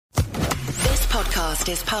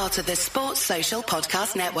podcast is part of the Sports Social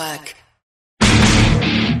Podcast Network.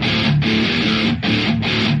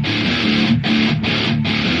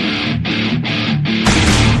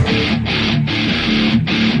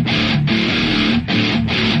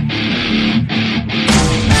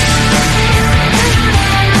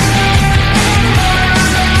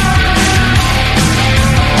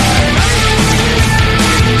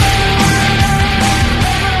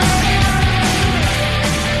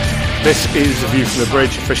 This is the View from the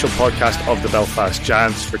Bridge, official podcast of the Belfast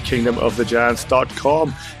Giants for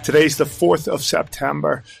kingdomofthegiants.com. Today's the 4th of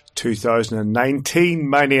September 2019.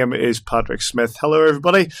 My name is Patrick Smith. Hello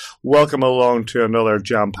everybody. Welcome along to another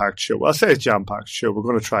jam-packed show. Well, I say it's jam-packed show. We're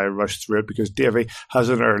going to try and rush through it because Davey has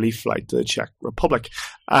an early flight to the Czech Republic.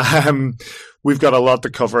 We've got a lot to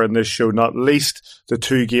cover in this show, not least the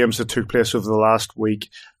two games that took place over the last week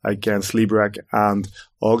against Liberec and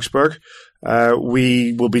Augsburg.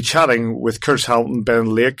 We will be chatting with Curtis Hamilton, Ben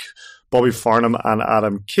Lake, Bobby Farnham and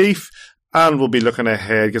Adam Keefe, and we'll be looking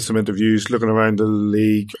ahead, get some interviews, looking around the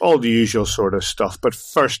league, all the usual sort of stuff. But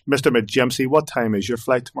first, Mr. McJimsey, what time is your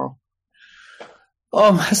flight tomorrow?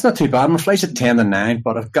 It's not too bad. My flight's at 10 to 9,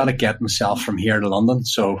 but I've got to get myself from here to London,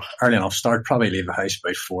 so early enough start, probably leave the house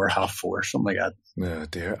about 4, half 4, something like that. Oh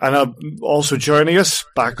dear. And also joining us,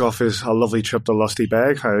 back off his a lovely trip to Lusty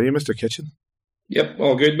Beg. How are you, Mr. Kitchen? Yep,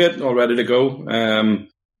 all good, mate. All ready to go. Been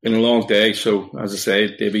a long day, so as I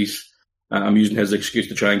say, Davies, I'm using his excuse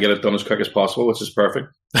to try and get it done as quick as possible, which is perfect.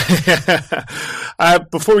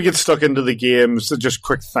 Before we get stuck into the games, just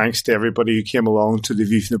quick thanks to everybody who came along to the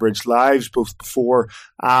View from the Bridge lives, both before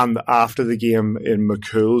and after the game in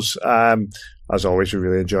McCool's. As always, we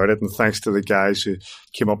really enjoyed it, and thanks to the guys who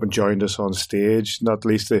came up and joined us on stage. Not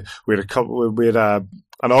least, we had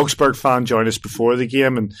an Augsburg fan join us before the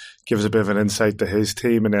game and give us a bit of an insight to his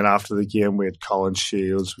team. And then after the game, we had Colin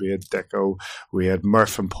Shields, we had Dicko, we had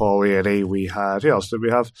Murph and Paul Eddie, we had, who else did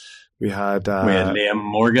we have? We had Liam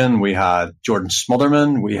Morgan, we had Jordan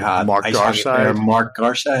Smotherman, we had Mark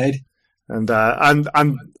Garside. And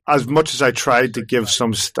as much as I tried to give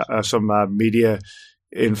some media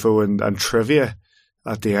info and trivia,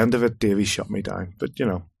 at the end of it, Davey shut me down. But, you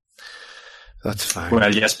know, that's fine.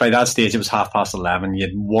 Well, yes, by that stage it was 11:30. You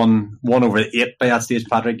had one over 8 by that stage,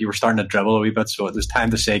 Patrick. You were starting to dribble a wee bit, so it was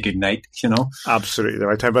time to say goodnight, you know. Absolutely the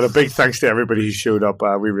right time. But a big thanks to everybody who showed up.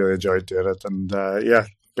 We really enjoyed doing it. And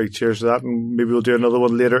big cheers to that. And maybe we'll do another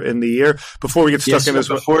one later in the year. Before we get stuck in as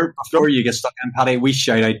well. Before you get stuck in, Paddy, we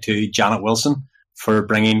shout out to Janet Wilson for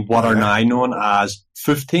bringing what are now known as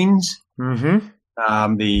 15s.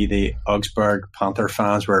 Mm-hmm. The Augsburg Panther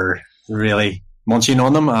fans were really munching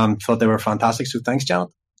on them and thought they were fantastic. So thanks, Janet.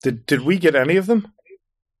 Did we get any of them?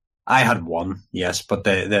 I had one, yes, but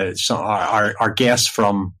our guests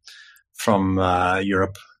from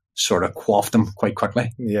Europe sort of quaffed them quite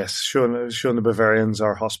quickly. Yes, showing the Bavarians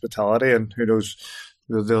our hospitality, and who knows,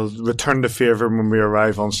 they'll return the favour when we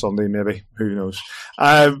arrive on Sunday, maybe. Who knows?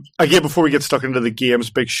 Again, before we get stuck into the games,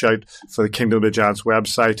 big shout for the Kingdom of the Giants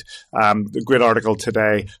website. A great article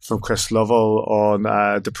today from Chris Lovell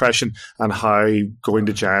on depression and how going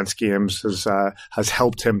to Giants games has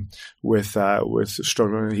helped him with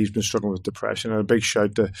struggling. He's been struggling with depression. And a big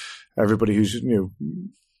shout to everybody who's, you know,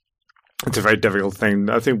 it's a very difficult thing.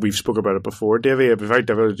 I think we've spoke about it before, Davey. It's very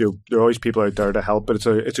difficult to do. There are always people out there to help, but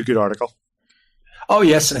it's a good article. Oh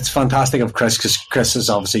yes, it's fantastic of Chris, because Chris is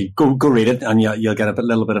obviously go read it and you'll get a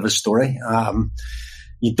little bit of a story.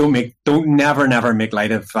 You never make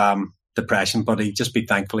light of depression, but he just be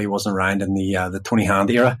thankful he wasn't around in the Tony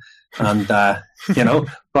Hand era, and you know.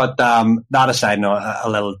 But that aside, no, a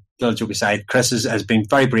little joke aside, Chris has been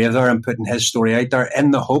very brave there and putting his story out there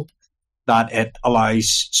in the hope that it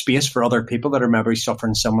allows space for other people that are maybe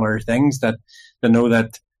suffering similar things, that they know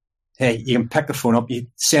that. Hey, you can pick the phone up. You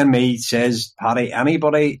send me, says Paddy,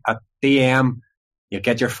 anybody at DM, you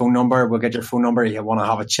get your phone number. We'll get your phone number. You want to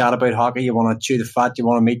have a chat about hockey. You want to chew the fat. You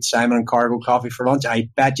want to meet Simon and Cargo Coffee for lunch. I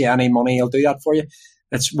bet you any money he'll do that for you.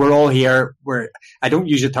 We're all here. I don't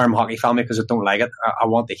use the term hockey family because I don't like it. I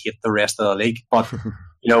want to hate the rest of the league. But,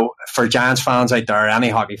 you know, for Giants fans out there, any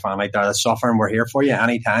hockey fan out there that's suffering, we're here for you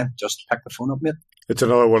anytime. Just pick the phone up, mate. It's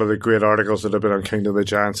another one of the great articles that have been on Kingdom of the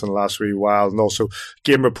Giants in the last wee while, and also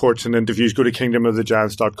game reports and interviews. Go to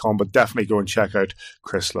kingdomofthegiants.com, but definitely go and check out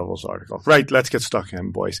Chris Lovell's article. Right, let's get stuck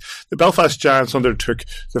in, boys. The Belfast Giants undertook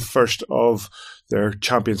the first of their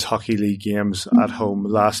Champions Hockey League games at home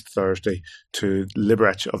last Thursday to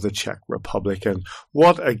Liberec of the Czech Republic. And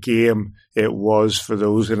what a game it was for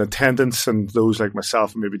those in attendance and those like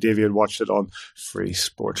myself and maybe Davey had watched it on Free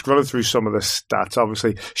Sports. Running through some of the stats,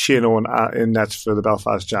 obviously Shane Owen in nets for the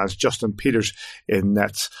Belfast Giants, Justin Peters in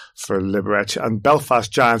nets for Liberec, and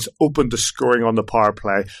Belfast Giants opened the scoring on the power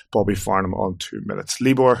play, Bobby Farnham on 2 minutes.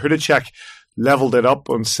 Libor Hudacek levelled it up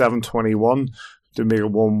on 7:21 to make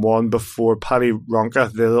it 1-1 before Paddy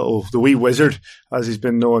Ronka, the wee wizard, as he's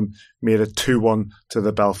been known, made it 2-1 to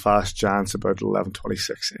the Belfast Giants about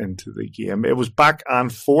 11:26 into the game. It was back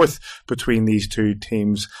and forth between these two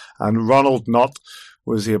teams, and Ronald Knott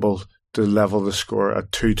was able to level the score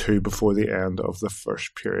at 2-2 before the end of the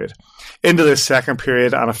first period. Into the second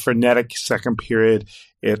period, and a frenetic second period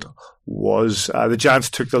it was. The Giants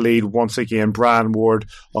took the lead once again. Brian Ward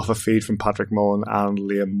off a feed from Patrick Mullen and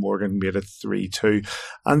Liam Morgan made it 3-2.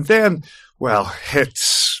 And then, well,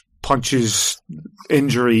 hits, punches,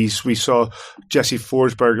 injuries. We saw Jesse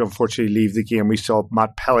Forsberg unfortunately leave the game. We saw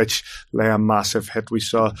Matt Pellich lay a massive hit. We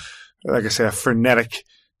saw, like I say, a frenetic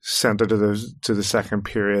centre to the second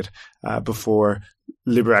period before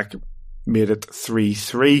Liberec made it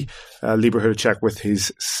 3-3. Libor Hudacek with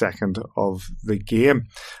his second of the game.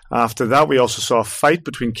 After that, we also saw a fight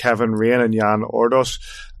between Kevin Rain and Jan Ordos.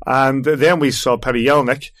 And then we saw Petr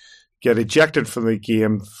Jelnik get ejected from the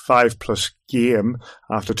game, 5+ game,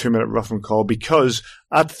 after 2-minute roughing call, because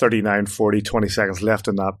at 39:40, 20 seconds left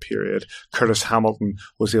in that period, Curtis Hamilton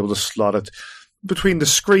was able to slot it between the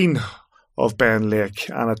screen of Ben Lake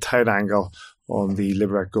and a tight angle on the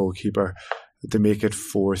Liberec goalkeeper to make it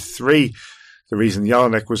 4-3. The reason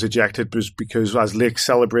Jelinek was ejected was because as Lake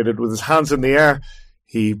celebrated with his hands in the air,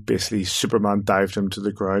 he basically Superman dived him to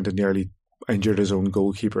the ground and nearly injured his own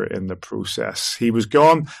goalkeeper in the process. He was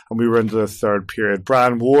gone, and we were into the third period.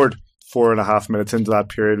 Brian Ward, 4.5 minutes into that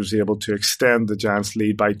period, was able to extend the Giants'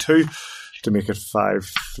 lead by 2 to make it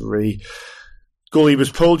 5-3. Goalie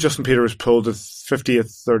was pulled. Justin Peters was pulled at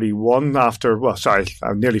 50th-31 after, I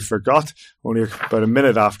nearly forgot. Only about a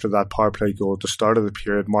minute after that power play goal at the start of the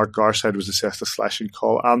period, Mark Garside was assessed a slashing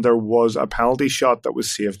call, and there was a penalty shot that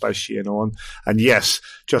was saved by Shane Owen. And yes,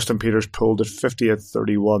 Justin Peters pulled at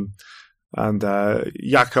 50th-31, and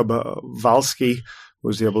Jakub Walski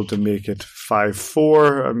was able to make it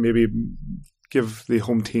 5-4, and maybe give the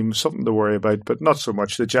home team something to worry about, but not so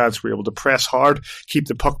much. The Giants were able to press hard, keep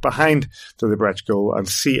the puck behind the Liberec goal, and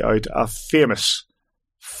see out a famous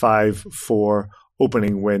 5-4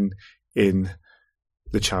 opening win in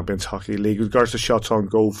the Champions Hockey League. With regards to shots on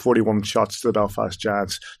goal, 41 shots to the Belfast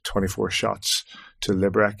Giants, 24 shots to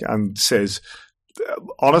Liberec. And says,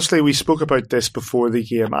 honestly, we spoke about this before the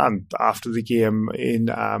game and after the game in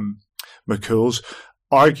McCool's.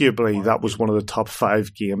 Arguably, that was one of the top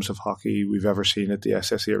 5 games of hockey we've ever seen at the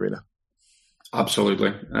SSE Arena. Absolutely.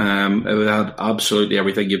 It had absolutely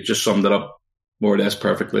everything. You've just summed it up more or less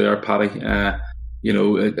perfectly there, Paddy.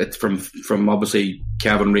 It's from obviously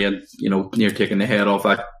Kevin Rain, near taking the head off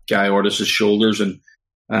that guy Ortis' shoulders. And,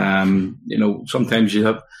 sometimes you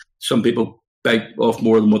have some people bite off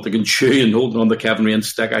more than what they can chew and holding on to Kevin Rain's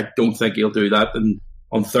stick. I don't think he'll do that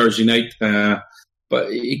on Thursday night. But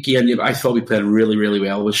again, I thought we played really, really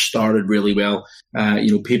well. We started really well.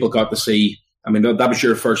 People got to see. I mean, that was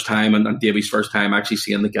your first time and Davey's first time actually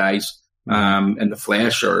seeing the guys in the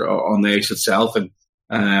flesh or on the ice itself. And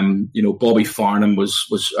Bobby Farnham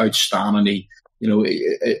was outstanding.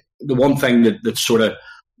 The one thing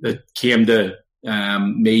that came to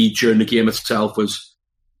me during the game itself was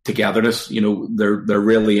togetherness. They're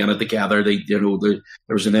really in it together. There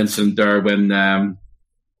was an incident there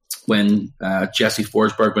when Jesse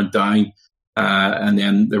Forsberg went down, and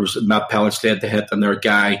then there was Matt Pellich led the hit, and their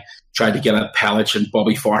guy tried to get at Pellich, and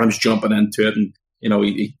Bobby Farnham's jumping into it, and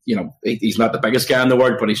he's not the biggest guy in the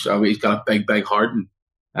world, but he's got a big heart,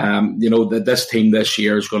 and this team this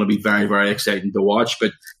year is going to be very, very exciting to watch.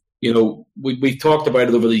 But we've talked about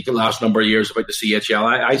it over the last number of years about the CHL.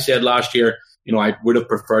 I said last year, I would have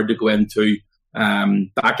preferred to go into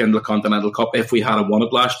back into the Continental Cup if we had won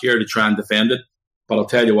it last year to try and defend it. But I'll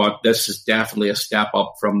tell you what, this is definitely a step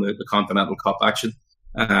up from the Continental Cup action.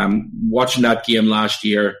 Watching that game last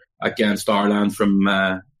year against Ireland from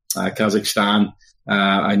Kazakhstan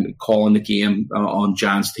and calling the game on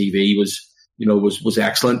Giants TV was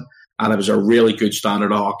excellent. And it was a really good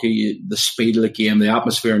standard of hockey. The speed of the game, the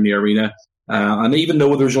atmosphere in the arena. And even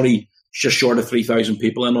though there was only just short of 3,000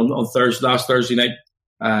 people in on last Thursday night,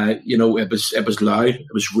 it was loud.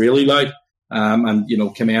 It was really loud.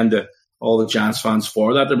 And commend to all the Giants fans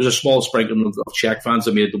for that. There was a small sprinkling of Czech fans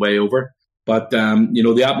that made the way over. But,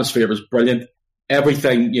 the atmosphere was brilliant.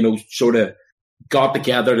 Everything, got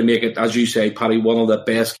together to make it, as you say, Paddy, one of the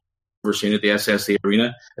best I've ever seen at the SSE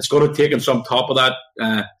Arena. It's going to take some top of that,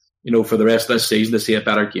 for the rest of this season to see a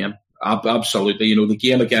better game. Absolutely. The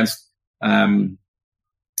game against on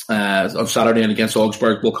Saturday and against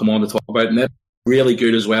Augsburg we'll come on to talk about, and it's really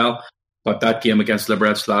good as well. But that game against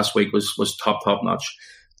Liberec last week was top notch.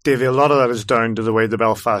 Davey, a lot of that is down to the way the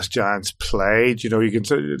Belfast Giants played. You can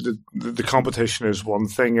say the competition is one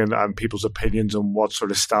thing, and people's opinions on what sort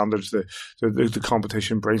of standards the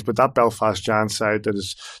competition brings. But that Belfast Giants side that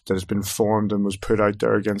has been formed and was put out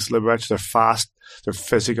there against Liberec, they're fast, they're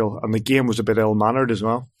physical, and the game was a bit ill-mannered as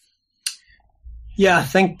well. Yeah, I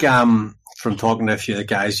think from talking to a few of the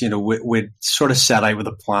guys, we'd sort of set out with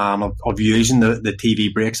a plan of using the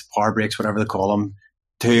TV breaks, power breaks, whatever they call them,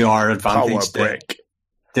 to our advantage. Power break.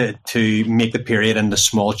 To make the period into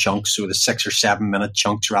small chunks, so the 6 or 7 minute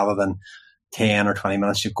chunks rather than 10 or 20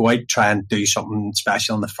 minutes. You go out, try and do something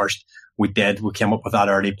special in the first. We did. We came up with that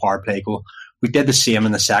early power play goal. We did the same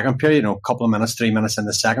in the second period, a couple of minutes, 3 minutes in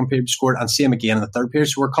the second period, we scored, and same again in the third period.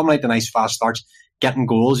 So we're coming out to nice fast starts, getting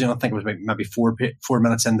goals. I think it was maybe 4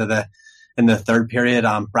 minutes into the third period,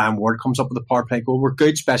 Brian Ward comes up with a power play goal. We're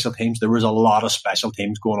good special teams. There was a lot of special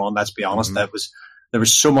teams going on, let's be honest. Mm-hmm. There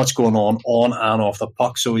was so much going on and off the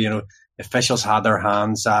puck. So, officials had their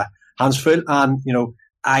hands full. And,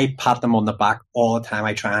 I pat them on the back all the time.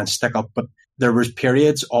 I try and stick up. But there was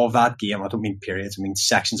periods of that game. I don't mean periods. I mean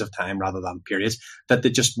sections of time rather than periods that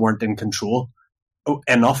they just weren't in control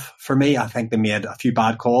enough for me. I think they made a few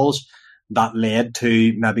bad calls that led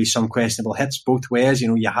to maybe some questionable hits both ways.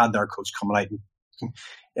 You had their coach coming out and,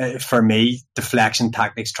 for me, deflection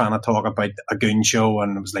tactics, trying to talk about a goon show,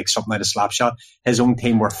 and it was like something out of Slapshot. His own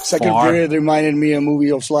team were second period reminded me of a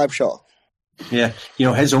movie of Slapshot. Yeah,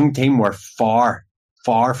 his own team were far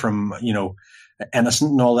from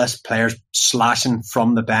innocent and all this. Players slashing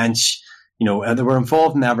from the bench, they were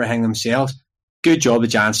involved in everything themselves. Good job the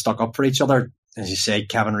Giants stuck up for each other. As you say,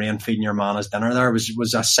 Kevin Rain feeding your man his dinner there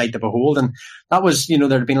was a sight to behold. And that was, there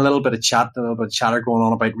had been a little bit of chatter going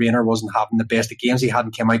on about Rayner wasn't having the best of games. He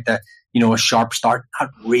hadn't come out to, a sharp start. That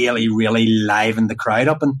really, really livened the crowd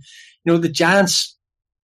up. And, the Giants,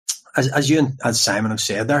 as you and as Simon have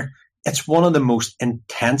said there, it's one of the most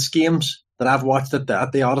intense games that I've watched at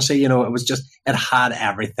the Odyssey. It was just, it had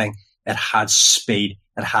everything. It had speed.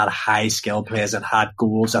 It had high skill plays. It had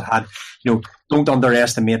goals. It had, don't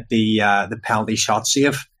underestimate the penalty shot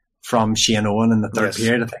save from Shane Owen in the third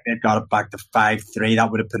period. I think they got it back to 5-3.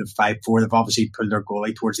 That would have put it 5-4. They've obviously pulled their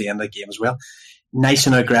goalie towards the end of the game as well. Nice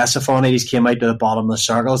and aggressive on it. He's came out to the bottom of the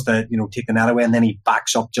circles to, take the net away, and then he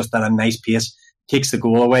backs up just at a nice pace, takes the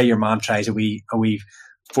goal away. Your man tries a wee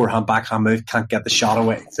forehand backhand move, can't get the shot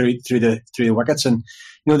away through the wickets. And,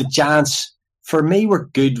 the Giants, for me, were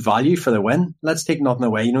good value for the win. Let's take nothing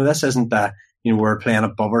away. This isn't we're playing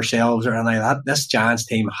above ourselves or anything like that. This Giants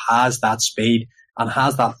team has that speed and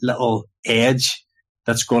has that little edge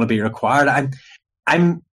that's going to be required.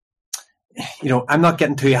 I'm not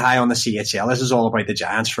getting too high on the CHL. This is all about the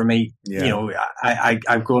Giants for me. Yeah.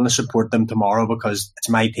 I'm going to support them tomorrow because it's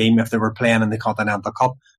my team. If they were playing in the Continental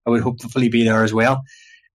Cup, I would hopefully be there as well.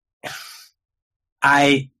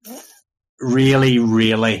 I really,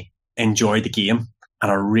 really enjoyed the game,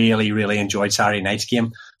 and I really, really enjoyed Saturday night's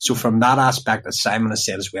game. So from that aspect, as Simon has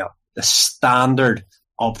said as well, the standard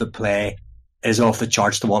of the play is off the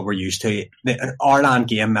charts to what we're used to. The Ireland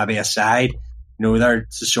game maybe aside, they're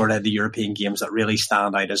sort of the European games that really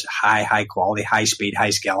stand out as high quality, high speed,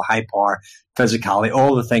 high skill, high power, physicality,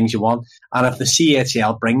 all the things you want. And if the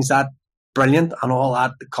CHL brings that, brilliant, and all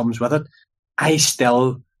that comes with it, I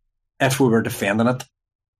still, if we were defending it,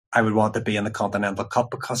 I would want to be in the Continental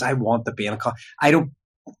Cup because I want to be in a cup.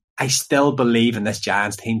 I still believe in this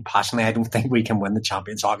Giants team passionately. I don't think we can win the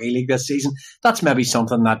Champions Hockey League this season. That's maybe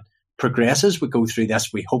something that progresses. We go through this,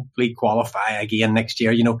 we hopefully qualify again next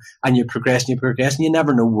year, and you progress and you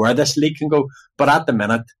never know where this league can go. But at the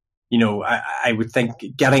minute, I would think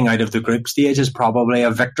getting out of the group stage is probably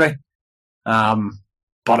a victory.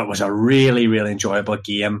 But it was a really, really enjoyable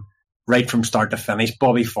game right from start to finish.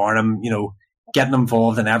 Bobby Farnham, getting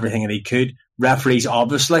involved in everything that he could. Referees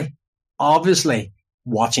obviously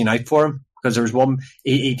watching out for him, because there was one,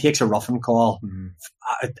 he takes a roughing call.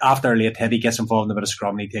 After a late hit, he gets involved in a bit of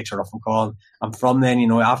scrum and he takes a roughing call. And from then,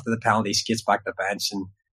 after the penalty, he skates back to the bench and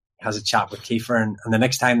has a chat with Kiefer. And the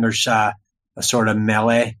next time there's a sort of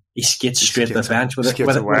melee, he skates straight to the bench with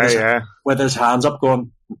his hands up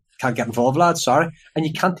going, can't get involved, lads, sorry. And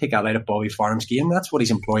you can't take that out of Bobby Farnham's game. That's what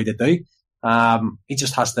he's employed to do. He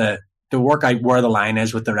just has to work out where the line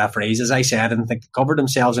is with the referees. As I said, I didn't think they covered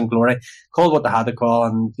themselves in glory, called what they had to call,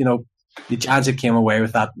 and the Giants have came away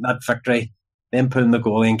with that victory then putting the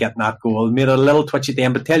goal in, getting that goal, made it a little twitchy at the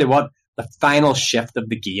end. But tell you what, the final shift of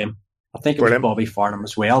the game, I think it was Bobby Farnham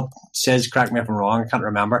as well. Says, correct me if I'm wrong, I can't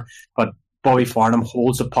remember, but Bobby Farnham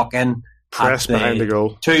holds the puck in, press behind the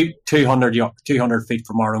goal, 200 feet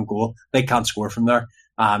from our own goal. They can't score from there.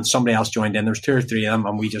 Somebody else joined in. There's 2 or 3 of them,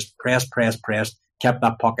 and we just pressed, kept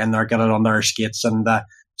that puck in there, get it on their skates, and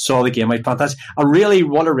saw the game out. Fantastic.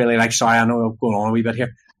 What I really like, sorry, I know I'm going on a wee bit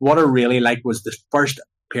here. What I really liked was the first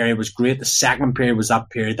period was great. The second period was that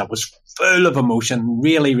period that was full of emotion,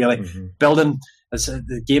 really, really building.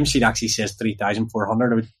 The game sheet actually says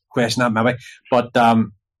 3,400. I would question that maybe. But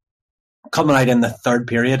coming out in the third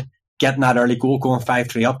period, getting that early goal, going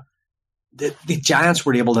 5-3 up, the Giants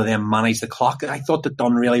were able to then manage the clock. I thought they'd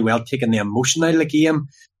done really well, taking the emotion out of the game.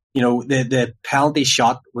 You know, the penalty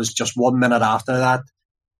shot was just 1 minute after that.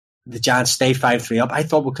 The Giants stayed 5-3 up. I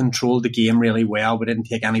thought we controlled the game really well. We didn't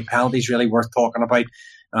take any penalties really worth talking about.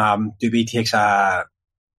 Dupay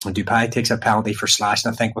takes a penalty for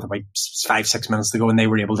slashing, I think, with about 5-6 minutes to go, and they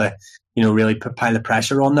were able to, you know, really pile the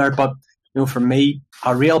pressure on there. But, you know, for me,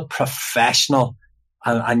 a real professional,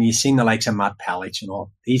 and you've seen the likes of Matt Pellich, you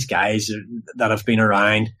know, these guys that have been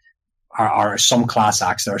around are some class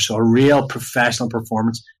acts there. So a real professional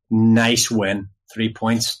performance. Nice win. 3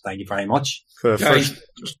 points. Thank you very much. Guys,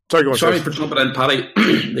 sorry for jumping in,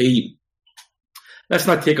 Paddy. Let's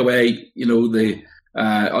not take away, you know,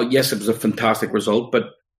 yes, it was a fantastic result, but,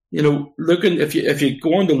 you know, if you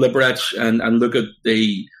go on to Liberec and look at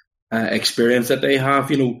the experience that they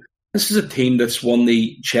have, you know, this is a team that's won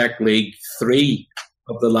the Czech League 3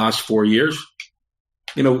 of the last 4 years.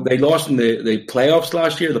 You know, they lost in the playoffs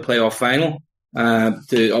last year, the playoff final,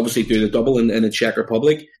 to obviously do the double in the Czech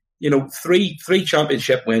Republic. You know, three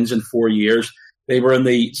championship wins in 4 years. They were in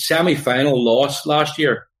the semi-final loss last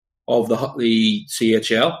year of the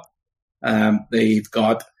CHL. They've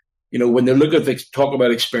got, you know, when they talk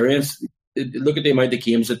about experience, look at the amount of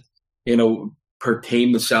games that, you know, per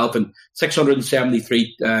team itself, and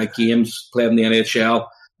 673 games played in the NHL,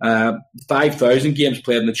 5,000 games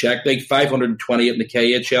played in the Czech League, 520 in the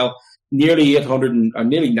KHL, nearly 800 or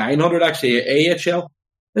nearly 900 actually at AHL.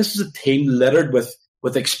 This is a team littered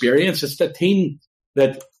with experience. It's the team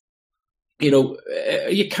that, you know,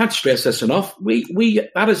 you can't stress this enough.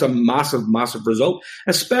 That is a massive, massive result,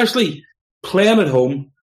 especially playing at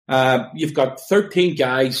home. You've got 13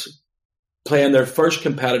 guys playing their first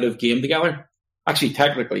competitive game together. Actually,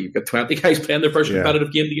 technically, you've got 20 guys playing their first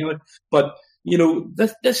competitive game together. But, you know,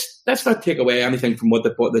 let's not take away anything from what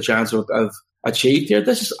the Giants have achieved here.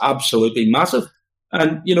 This is absolutely massive.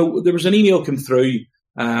 And, you know, there was an email come through,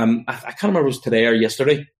 I can't remember if it was today or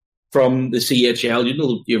yesterday, from the CHL. You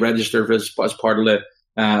know, you register as part of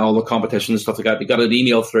all the competition and stuff like that. They got an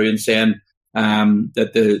email through and saying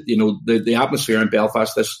that the atmosphere in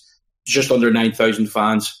Belfast, this just under 9,000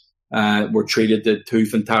 fans were treated to 2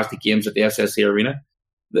 fantastic games at the SSE Arena.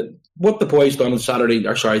 What the boys done on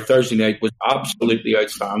Thursday night was absolutely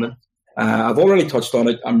outstanding. I've already touched on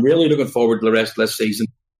it. I'm really looking forward to the rest of this season.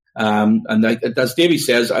 And as Davey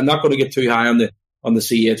says, I'm not going to get too high on the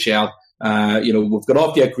CHL. You know, we've got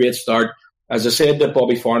off to a great start. As I said to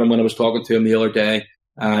Bobby Farnham when I was talking to him the other day,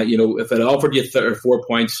 you know, if it offered you 4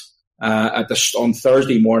 points on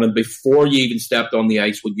Thursday morning before you even stepped on the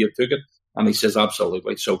ice, would you have took it? And he says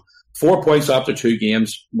absolutely. So 4 points after 2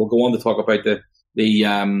 games. We'll go on to talk about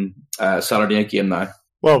the Saturday night game now.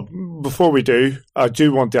 Well, before we do, I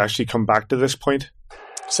do want to actually come back to this point.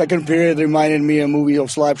 Second period reminded me of a movie of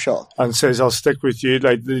Slapshot. And says, I'll stick with you.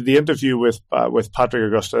 Like the interview with Patrick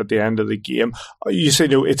Augusta at the end of the game, you say,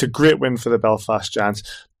 no, it's a great win for the Belfast Giants,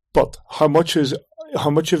 but how much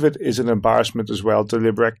of it is an embarrassment as well to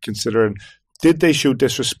Liberec, considering did they show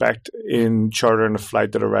disrespect in chartering a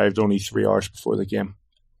flight that arrived only 3 hours before the game?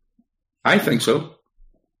 I think so.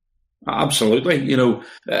 Absolutely. You know,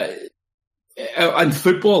 in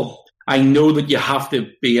football, I know that you have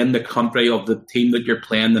to be in the country of the team that you're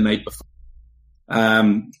playing the night before.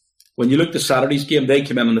 When you look to Saturday's game, they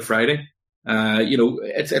came in on the Friday. You know,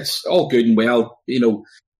 it's all good and well. You know,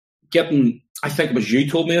 I think it was you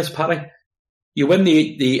told me this, Paddy. You win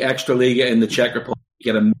the extra Liga in the Czech Republic,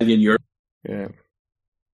 you get €1 million. Yeah.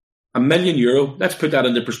 €1 million. Let's put that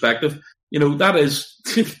into perspective. You know, that's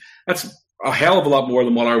a hell of a lot more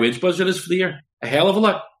than what our wage budget is for the year. A hell of a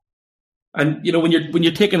lot. And, you know, when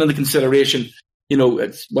you're taking into consideration, you know,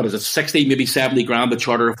 it's, 60, maybe 70 grand to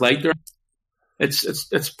charter a flight there.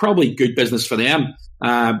 It's probably good business for them.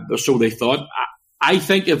 Or so they thought. I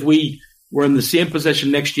think if we were in the same position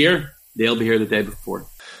next year, they'll be here the day before.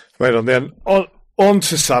 Right on then. On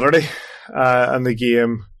to Saturday and the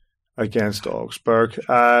game against Augsburg,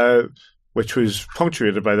 which was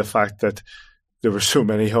punctuated by the fact that there were so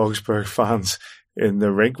many Augsburg fans in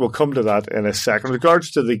the rink. We'll come to that in a second. With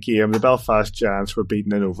regards to the game, the Belfast Giants were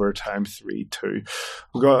beaten in overtime 3-2.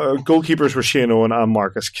 Goalkeepers were Shane Owen and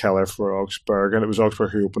Marcus Keller for Augsburg, and it was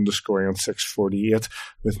Augsburg who opened the scoring on 6:48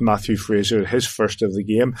 with Matthew Fraser, his first of the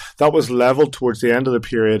game. That was levelled towards the end of the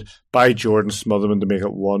period by Jordan Smotherman to make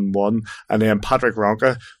it 1-1, and then Patrick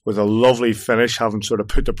Ronka with a lovely finish, having sort of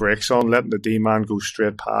put the brakes on, letting the D-man go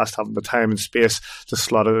straight past, having the time and space to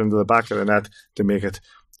slot it into the back of the net to make it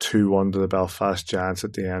 2-1 to the Belfast Giants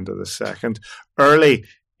at the end of the second. Early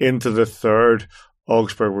into the third,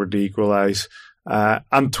 Augsburg were to equalise.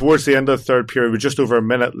 And towards the end of the third period, with just over a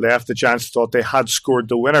minute left, the Giants thought they had scored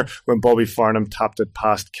the winner when Bobby Farnham tapped it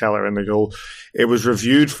past Keller in the goal. It was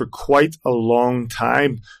reviewed for quite a long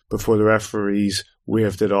time before the referees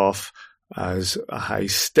waved it off as a high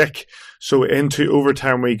stick. So into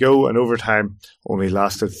overtime we go, and overtime only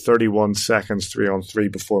lasted 31 seconds,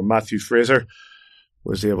 3-on-3, before Matthew Fraser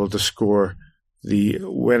was able to score the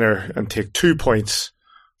winner and take 2 points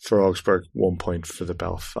for Augsburg, 1 point for the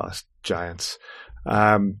Belfast Giants.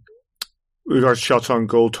 With regards to shots on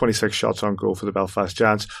goal, 26 shots on goal for the Belfast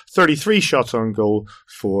Giants, 33 shots on goal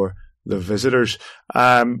for the visitors.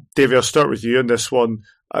 Davey, I'll start with you on this one.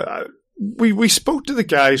 We spoke to the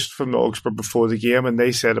guys from Augsburg before the game, and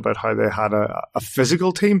they said about how they had a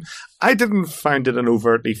physical team. I didn't find it an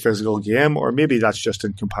overtly physical game, or maybe that's just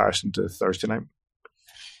in comparison to Thursday night.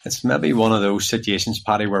 It's maybe one of those situations,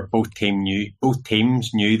 Paddy, where both teams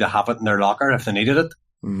knew they have it in their locker if they needed it.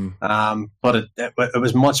 But it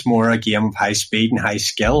was much more a game of high speed and high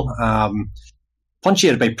skill.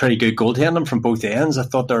 Punctuated by pretty good goaltending from both ends. I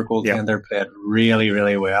thought their goaltender played really,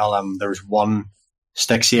 really well. There was one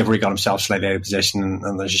stick save where he got himself slightly out of position,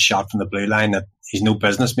 and there's a shot from the blue line that he's no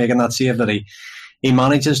business making that save that he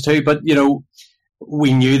manages to. But, you know,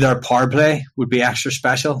 we knew their power play would be extra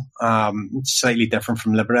special. Slightly different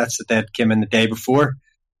from Liberec that they came in the day before,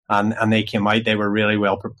 and they came out. They were really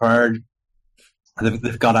well prepared.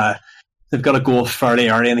 They've got a goal fairly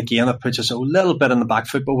early in the game that puts us a little bit in the back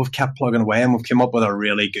foot, but we've kept plugging away, and we've come up with a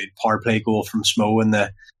really good power play goal from Smo in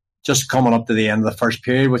just coming up to the end of the first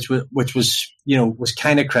period, which was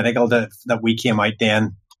kind of critical that we came out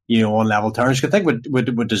then, you know, on level terms. I think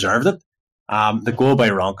would deserved it. The goal by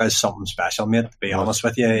Ronka is something special, mate, to be honest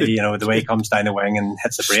with you. You know, the way he comes down the wing and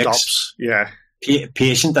hits the brakes. Stops, yeah.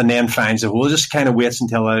 Patient, and then finds the hole. Just kind of waits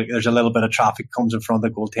until there's a little bit of traffic comes in front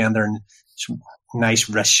of the goaltender, and some nice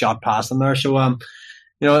wrist shot past him there. So, you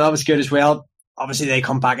know, that was good as well. Obviously, they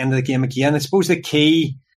come back into the game again. I suppose the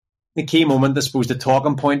key moment, I suppose the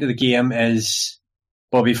talking point of the game is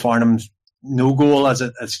Bobby Farnham's no goal, as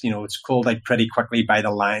it's, you know, it's called out pretty quickly by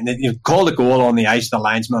the line. You call the goal on the ice. The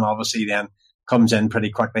linesman obviously then comes in pretty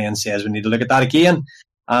quickly and says we need to look at that again.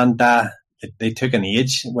 And they took an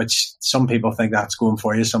age, which some people think that's going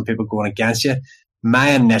for you, some people going against you. My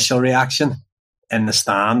initial reaction in the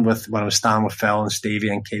stand when I was standing with Phil and Stevie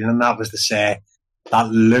and Keelan, and that was to say that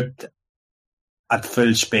looked at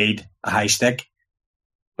full speed a high stick,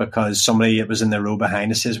 because somebody that was in the row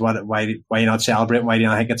behind us says, why you not celebrating? Why do you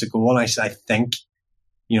not think it's a goal? And I think,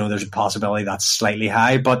 you know, there's a possibility that's slightly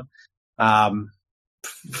high, but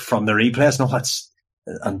from the replays, no, that's,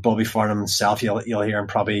 and Bobby Farnham himself, you'll hear him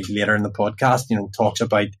probably later in the podcast, you know, talks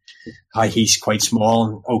about how he's quite small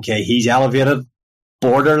and okay, he's elevated,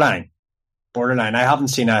 borderline. I haven't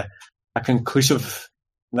seen a conclusive.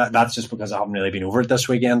 That's just because I haven't really been over it this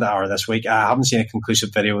weekend or this week. I haven't seen a conclusive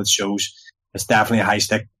video that shows it's definitely a high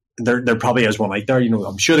stick. There probably is one out there. You know,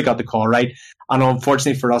 I'm sure they got the call right. And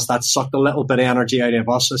unfortunately for us, that sucked a little bit of energy out of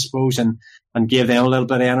us, I suppose, and gave them a little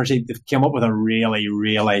bit of energy. They've come up with a really,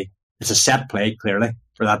 really, it's a set play, clearly,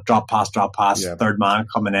 for that drop pass, yeah. Third man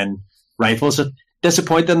coming in, rifles it.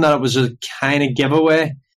 Disappointing that it was a kind of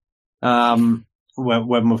giveaway.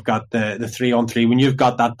 When we've got the 3-on-3, when you've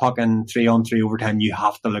got that puck in 3-on-3 overtime, you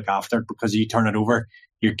have to look after it, because you turn it over,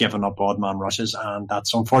 you're giving up odd man rushes, and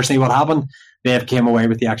that's unfortunately what happened. They have came away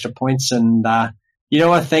with the extra points, and you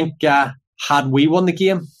know, I think had we won the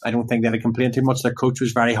game, I don't think they'd have complained too much. Their coach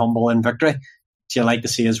was very humble in victory, which you like to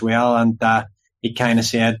see as well, and he kind of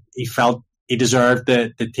said he felt he deserved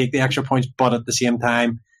to take the extra points, but at the same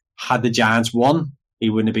time, had the Giants won, he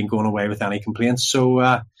wouldn't have been going away with any complaints.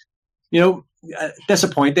 So, you know,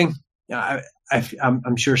 disappointing.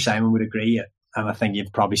 I'm sure Simon would agree, and I think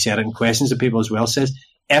you've probably said it in questions to people as well, says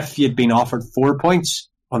if you'd been offered 4 points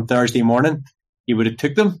on Thursday morning, you would have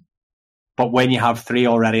took them. But when you have 3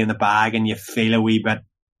 already in the bag and you feel a wee bit,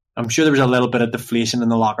 I'm sure there was a little bit of deflation in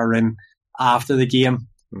the locker room after the game.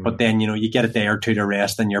 But then, you know, you get a day or two to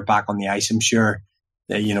rest and you're back on the ice. I'm sure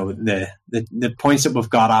that, you know, the points that we've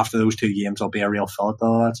got after those 2 games will be a real fill to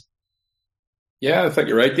all that. Yeah, I think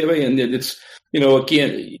you're right, Davey. And it's,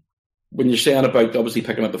 again, when you're saying about obviously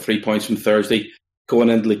picking up the 3 points from Thursday, going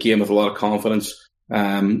into the game with a lot of confidence,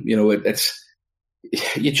 it's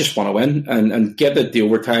you just want to win and get it the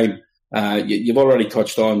overtime. You've already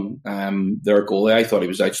touched on their goalie. I thought he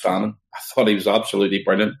was outstanding. I thought he was absolutely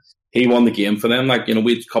brilliant. He won the game for them.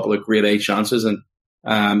 We had a couple of grade A chances. And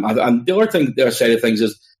the other thing, the other side of things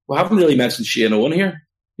is, we haven't really mentioned Shane Owen here.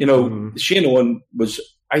 Shane Owen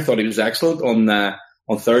I thought he was excellent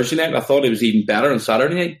on Thursday night. I thought he was even better on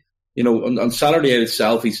Saturday night. On Saturday night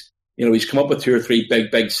itself, he's come up with 2 or 3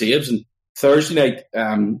 big saves. And Thursday night,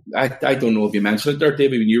 I don't know if you mentioned it there,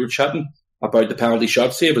 David, when you were chatting about the penalty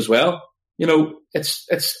shot save as well.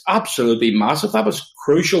 It's absolutely massive. That was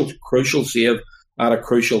crucial save at a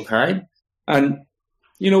crucial time. And,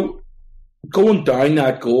 going down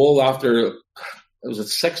that goal after, was it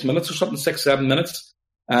 6 minutes or something, 6-7 minutes?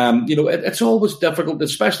 It's always difficult,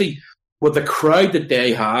 especially with the crowd that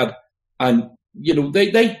they had. And,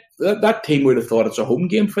 that team would have thought it's a home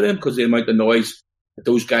game for them because the amount of noise that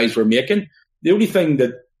those guys were making. The only thing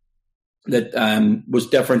that was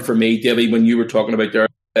different for me, Davey, when you were talking about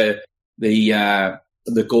the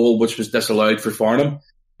goal which was disallowed for Farnham,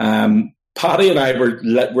 Paddy and I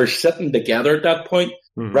were sitting together at that point,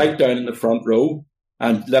 right down in the front row,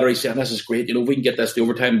 and literally saying, "This is great. If we can get this to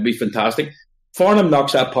overtime, it'd be fantastic." Farnham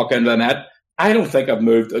knocks that puck into the net. I don't think I've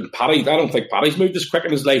moved. I don't think Paddy's moved as quick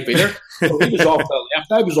in his life either. So he was off the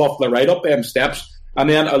left. I was off the right, up them steps. And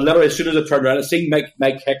then literally, as soon as I turned around, I seen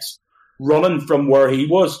Mike Hicks running from where he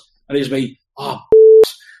was. And he's me,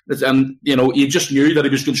 and you just knew that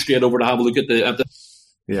he was going straight over to have a look at the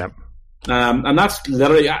yeah. And that's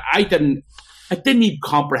literally, I didn't even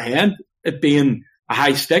comprehend it being a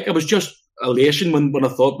high stick. It was just elation when I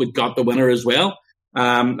thought we'd got the winner as well.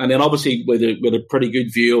 And then obviously with a pretty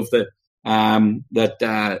good view of the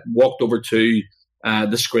that walked over to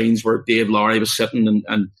the screens where Dave Lowry was sitting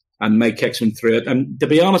and Mike Hicks went through it. And to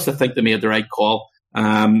be honest, I think they made the right call.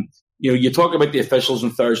 You talk about the officials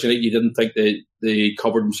on Thursday night, you didn't think they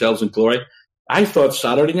covered themselves in glory. I thought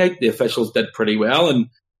Saturday night the officials did pretty well. And,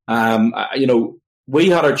 we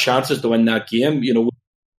had our chances to win that game.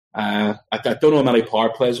 I don't know how many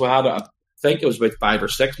power plays we had. I think it was about 5 or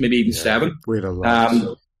 6, maybe even 7. We had a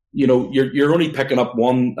lot. You're only picking up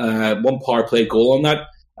one power play goal on that.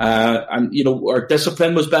 And our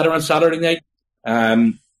discipline was better on Saturday night.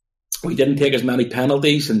 We didn't take as many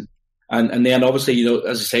penalties. And then obviously,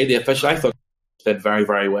 as I say, the official, I thought did very,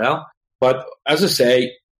 very well. But as I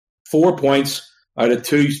say, 4 points out of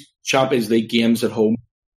 2 Champions League games at home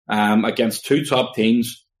against 2 top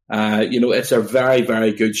teams. It's a very,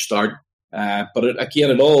 very good start. But it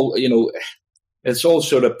all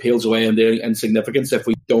sort of peels away into insignificance if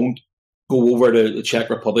we don't go over to the Czech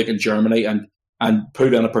Republic and Germany and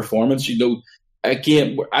put in a performance.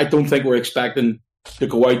 Again, I don't think we're expecting to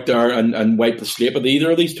go out there and wipe the slate with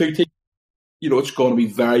either of these 2 teams. It's going to be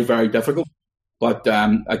very, very difficult. But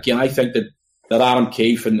again, I think that Adam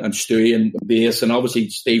Keefe and Stewie and Bass and obviously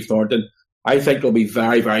Steve Thornton, I think they'll be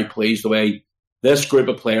very, very pleased the way this group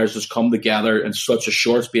of players has come together in such a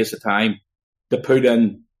short space of time to put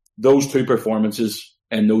in those 2 performances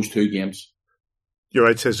in those 2 games. You're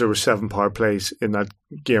right, says there were 7 power plays in that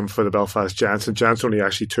game for the Belfast Giants, and Giants only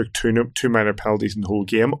actually took two minor penalties in the whole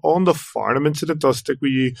game. On the Farnham incident, does stick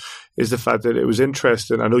with you, is the fact that it was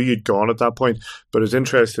interesting. I know you'd gone at that point, but it was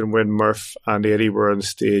interesting when Murph and Eddie were on the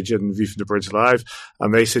stage in View from the Bridge Live,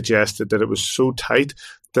 and they suggested that it was so tight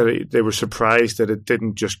that they were surprised that it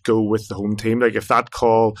didn't just go with the home team. Like if that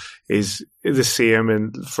call is the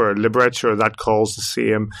same for Liberec, or that call's the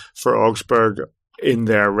same for Augsburg in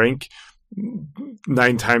their rink,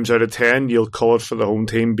 9 times out of 10 you'll call it for the home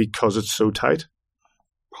team because it's so tight.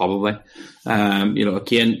 Probably.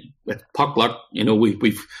 Again, with puck luck,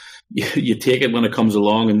 we've you take it when it comes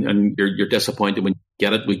along, and you're disappointed when you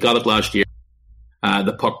get it. We got it last year.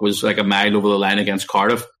 The puck was like a mile over the line against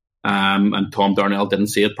Cardiff, and Tom Darnell didn't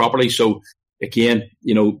see it properly. So again,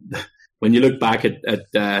 when you look back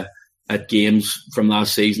at games from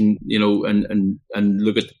last season, and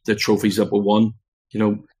look at the trophies that were won,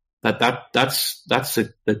 that's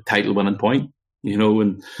the title winning point,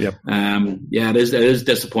 and yep. It is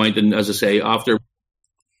disappointing, as I say, after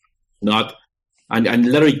not and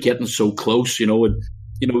literally getting so close, we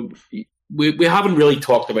haven't really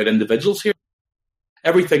talked about individuals here.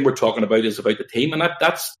 Everything we're talking about is about the team, and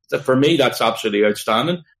that's for me, that's absolutely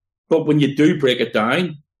outstanding. But when you do break it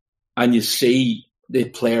down and you see the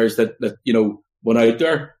players that went out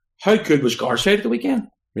there, how good was Garside at the weekend?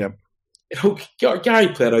 Yep. Gary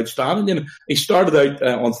played outstanding. He started out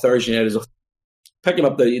on Thursday night as picking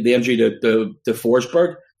up the injury to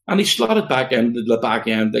Forsberg. and he slotted back into the back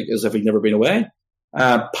end as if he'd never been away.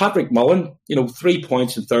 Patrick Mullen, 3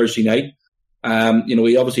 points on Thursday night.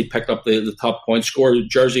 He obviously picked up the top point scorer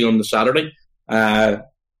jersey on the Saturday. I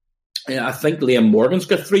think Liam Morgan's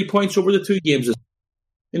got 3 points over the 2 games.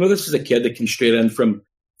 This is a kid that came straight in from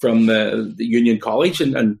the Union College,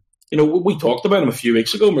 and we talked about him a few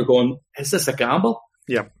weeks ago, and we're going, is this a gamble?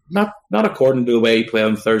 Yeah. Not according to the way he played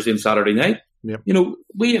on Thursday and Saturday night. Yep.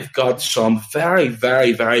 We have got some very,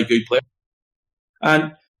 very, very good players.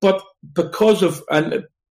 But because of, and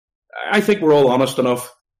I think we're all honest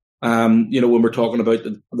enough, when we're talking about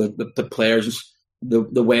the players,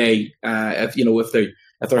 the way,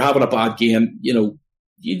 if they're having a bad game,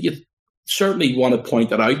 you certainly want to point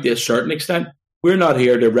that out to a certain extent. We're not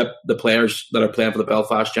here to rip the players that are playing for the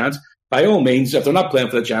Belfast Giants. By all means, if they're not playing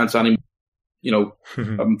for the Giants anymore,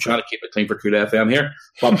 I'm trying to keep it clean for Cool FM here,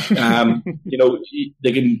 but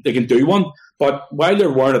they can do one. But while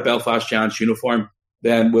they're wearing a Belfast Giants uniform,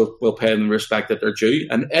 then we'll pay them the respect that they're due.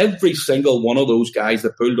 And every single one of those guys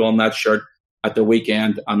that pulled on that shirt at the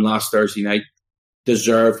weekend and last Thursday night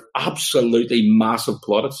deserve absolutely massive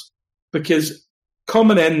plaudits, because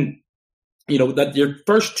coming in, that your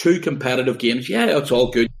first 2 competitive games, yeah, it's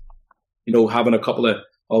all good, having a couple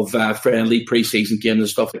of friendly preseason games and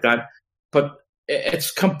stuff like that, but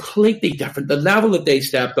it's completely different. The level that they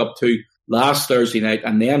stepped up to last Thursday night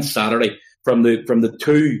and then Saturday from the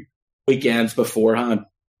 2 weekends beforehand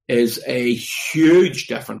is a huge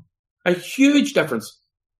difference.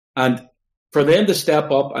 And for them to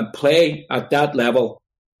step up and play at that level,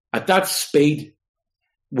 at that speed,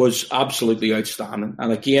 was absolutely outstanding.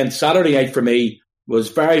 And again, Saturday night for me was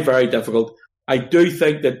very, very difficult. I do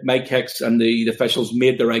think that Mike Hicks and the officials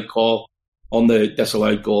made the right call on the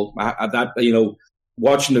disallowed goal.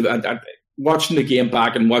 Watching the game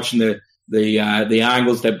back and watching the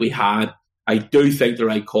angles that we had, I do think the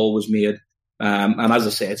right call was made. And as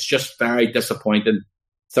I say, it's just very disappointing.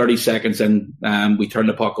 30 seconds in, we turn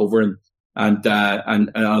the puck over, and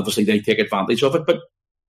obviously they take advantage of it. But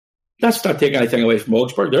let's not take anything away from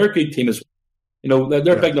Augsburg. They're a good team as well.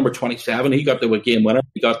 They're big number 27. He got the game winner.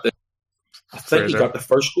 He got the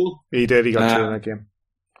first goal. He did. He got 2 in that game.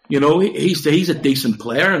 He's a decent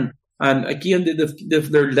player, and again,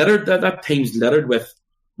 they're littered. That team's littered with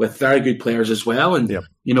very good players as well. And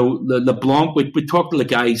LeBlanc. We talked to the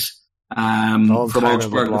guys from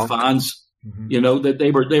Augsburg, the fans. Mm-hmm. That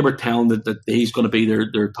they were telling that he's going to be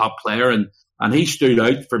their top player, and he stood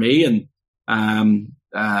out for me. And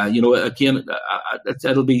again,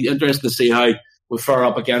 it'll be interesting to see how we fare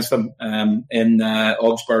up against them in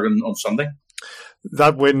Augsburg on Sunday.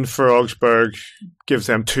 That win for Augsburg gives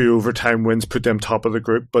them 2 overtime wins, put them top of the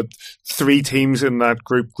group. But 3 teams in that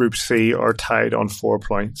group, Group C, are tied on 4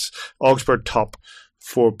 points. Augsburg top,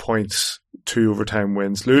 4 points, 2 overtime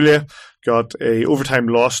wins. Luleå got a overtime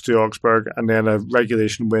loss to Augsburg and then a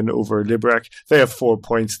regulation win over Liberec. They have 4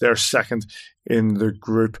 points. They're second in the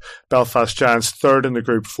group. Belfast Giants third in the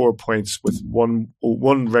group, 4 points with one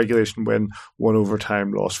regulation win, 1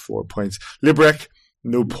 overtime loss, 4 points. Liberec,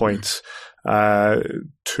 no points.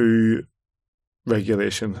 2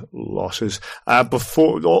 regulation losses. I've got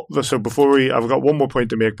one more point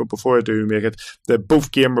to make, but before I do make it,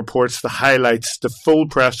 both game reports, the highlights, the full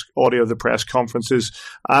press audio of the press conferences,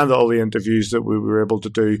 and all the interviews that we were able to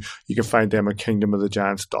do, you can find them at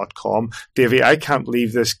kingdomofthegiants.com. Davey, I can't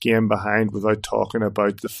leave this game behind without talking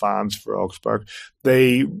about the fans for Augsburg.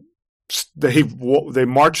 They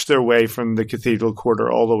marched their way from the Cathedral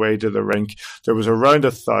Quarter all the way to the rink. There was around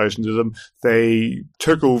 1,000 of them. They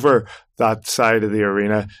took over that side of the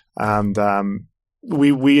arena, and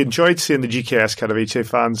we enjoyed seeing the GKS Katowice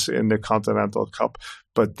fans in the Continental Cup,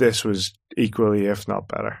 but this was equally, if not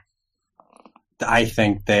better. I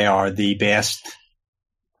think they are the best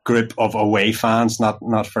group of away fans,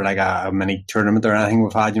 not for like a mini tournament or anything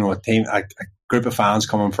we've had. A group of fans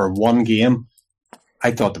coming for one game. I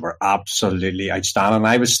thought they were absolutely outstanding.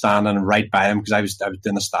 I was standing right by them because I was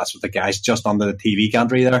doing the stats with the guys just under the TV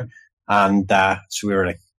gantry there. And so we were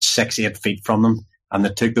like 6-8 feet from them. And they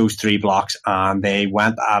took those 3 blocks and they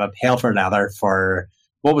went at it hell for leather for,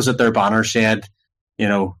 what was it their banner said?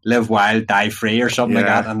 Live wild, die free or something like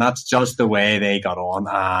that. And that's just the way they got on.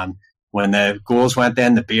 And when the goals went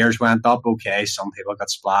in, the beers went up. Okay, some people got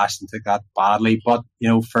splashed and took that badly. But,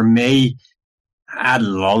 for me,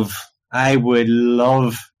 I would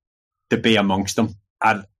love to be amongst them.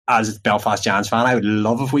 As a Belfast Giants fan, I would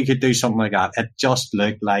love if we could do something like that. It just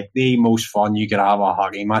looked like the most fun you could have a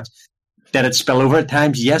hockey match. Did it spill over at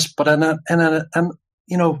times? Yes, but that's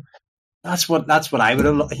what I would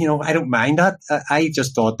have. I don't mind that. I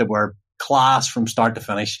just thought they were class from start to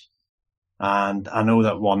finish, And I know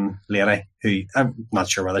that one lady who, I'm not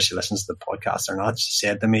sure whether she listens to the podcast or not, she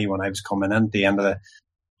said to me when I was coming in at the end of the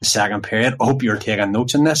second period, I hope you're taking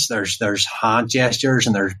notes in this. There's hand gestures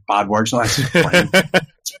and there's bad words. Now,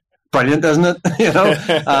 it's brilliant, isn't it?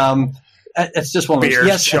 It's just one of those.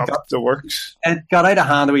 Yes, the works. It got out of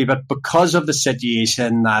hand a wee bit because of the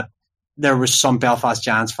situation that there was some Belfast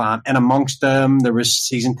Giants fan, and amongst them there was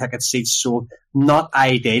season ticket seats, so not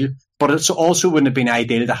ideal. But it also wouldn't have been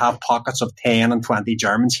ideal to have pockets of 10 and 20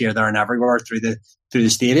 Germans here, there, and everywhere through the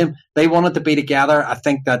stadium. They wanted to be together. I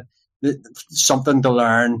think that something to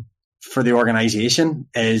learn for the organisation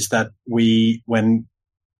is that when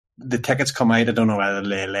the tickets come out, I don't know whether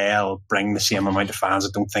they'll bring the same amount of fans. I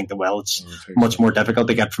don't think they will. It's much more difficult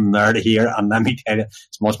to get from there to here, and let me tell you,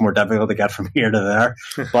 it's much more difficult to get from here to there.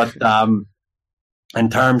 But in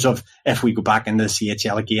terms of if we go back into the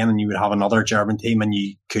CHL again and you would have another German team and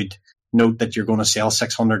you could note that you're going to sell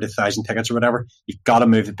 600 to 1,000 tickets or whatever, you've got to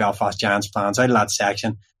move the Belfast Giants fans out of that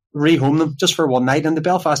section, rehome them just for one night, and the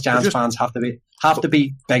Belfast Giants fans have to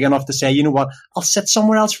be big enough to say, you know what, I'll sit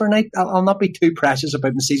somewhere else for a night. I'll not be too precious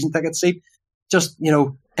about my season ticket seat. Just,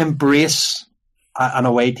 embrace an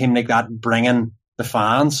away team like that, bringing the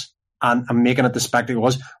fans and making it the spectacle it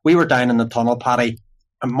was. We were down in the tunnel, Paddy.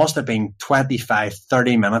 It must have been 25,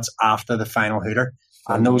 30 minutes after the final hooter.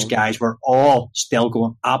 And those guys were all still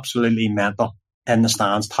going absolutely mental in the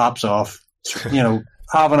stands, tops off,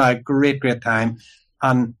 having a great, great time.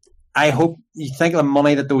 And I hope you think of the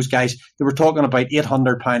money that those guys, they were talking about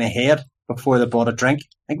 £800 a head before they bought a drink. I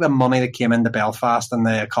think the money that came into Belfast and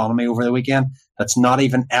the economy over the weekend, that's not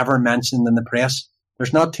even ever mentioned in the press.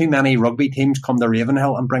 There's not too many rugby teams come to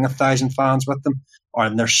Ravenhill and bring 1,000 fans with them. Or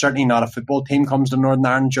there's certainly not a football team comes to Northern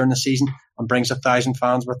Ireland during the season and brings 1,000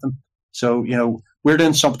 fans with them. So, we're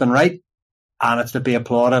doing something right, and it's to be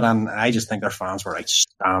applauded, and I just think their fans were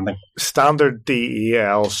outstanding. Standard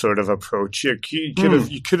DEL sort of approach. You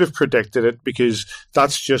could have predicted it, because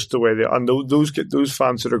that's just the way they are. And those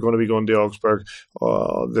fans that are going to be going to Augsburg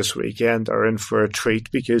this weekend are in for a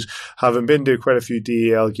treat, because having been to quite a few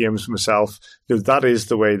DEL games myself, that is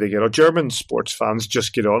the way they get on. German sports fans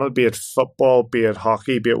just get on it, be it football, be it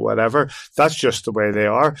hockey, be it whatever. That's just the way they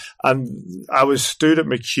are. And I was stood at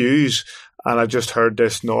McHugh's, and I just heard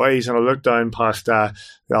this noise, and I looked down past the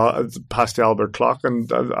Albert Clock, and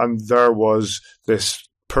there was this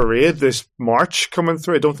parade, this march coming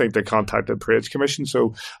through. I don't think they contacted the Parades Commission,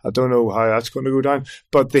 so I don't know how that's going to go down.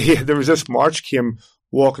 But there was this march came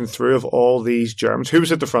walking through of all these Germans. Who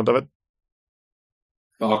was at the front of it?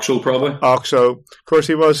 Oxo, probably. Oxo, of course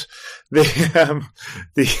he was.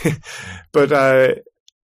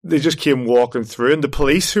 They just came walking through, and the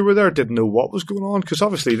police who were there didn't know what was going on, because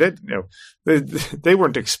obviously they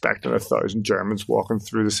weren't expecting 1,000 Germans walking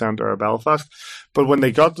through the centre of Belfast. But when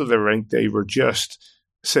they got to the rink, they were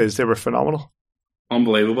they were phenomenal,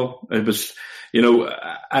 unbelievable. It was,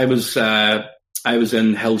 I was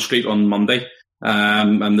in Hill Street on Monday,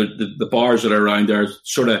 and the bars that are around there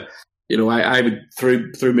sort of, I would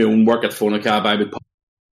through my own work at Phonacab, I would pop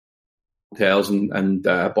hotels and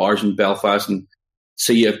bars in Belfast and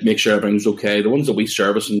make sure everything's okay. The ones that we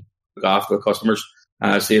service and look after the customers,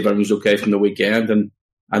 see if everything's okay from the weekend, and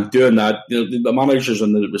doing that. The managers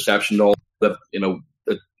and the reception all that. I'm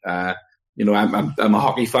a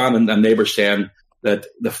hockey fan, and they were saying that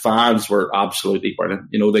the fans were absolutely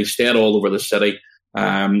brilliant. They stayed all over the city.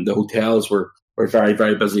 The hotels were very,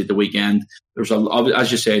 very busy at the weekend. There was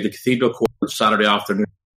as you say, the Cathedral Court Saturday afternoon.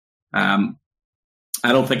 I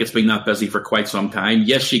don't think it's been that busy for quite some time.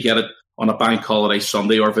 Yes, you get it on a bank holiday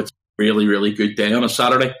Sunday, or if it's a really, really good day on a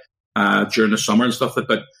Saturday during the summer and stuff.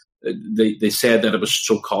 But they said that it was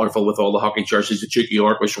so colourful with all the hockey jerseys. The Duke of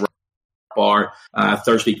York was bar,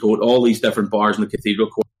 Thursday Court, all these different bars in the Cathedral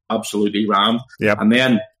Court, absolutely rammed. Yep. And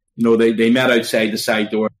then, they met outside the side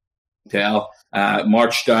door of the hotel,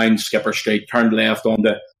 marched down Skipper Street, turned left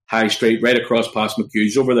onto High Street, right across past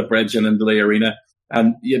McHugh's, over the bridge and into the arena.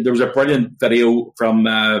 And there was a brilliant video from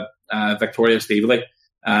Victoria Stevely,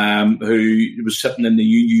 who was sitting in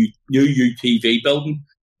the new UTV building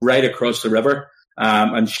right across the river,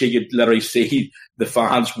 and she could literally see the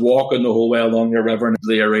fans walking the whole way along the river into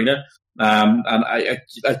the arena. And I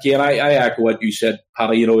echo what you said,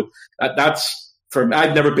 Paddy. That's for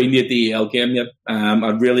I've never been to a DEL game yet.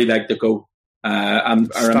 I'd really like to go. And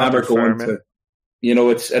I remember going to,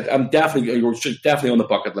 I'm definitely on the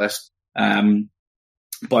bucket list.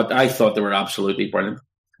 But I thought they were absolutely brilliant.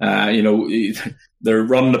 They're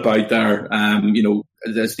running about there.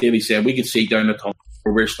 As Davey said, we could see down the tunnel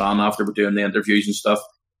where we're standing after we're doing the interviews and stuff,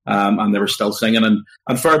 and they were still singing. And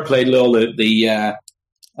fair play to all the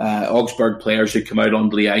Augsburg players who come out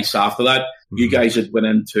onto the ice after that. You guys had went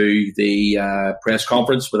into the press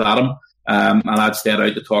conference with Adam, and I'd stayed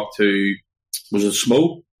out to talk to, was it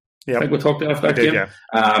Smo? Yep. I think we talked after that game. Yeah.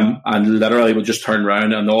 And literally we just turned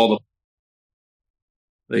around and all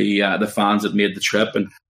the fans had made the trip. And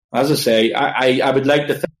as I say, I would like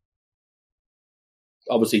to think,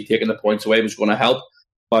 obviously taking the points away was going to help,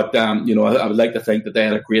 but I would like to think that they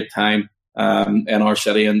had a great time in our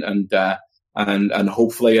city, and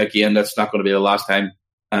hopefully again that's not going to be the last time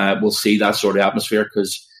we'll see that sort of atmosphere,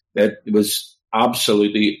 because it was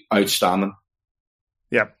absolutely outstanding.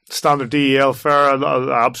 Yeah, standard DEL fair.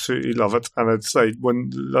 I absolutely love it, and it's like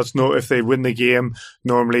if they win the game,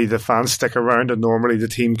 normally the fans stick around, and normally the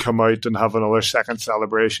team come out and have another second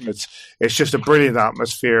celebration. It's just a brilliant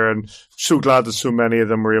atmosphere, and so glad that so many of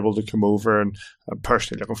them were able to come over. And I'm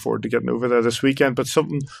personally looking forward to getting over there this weekend. But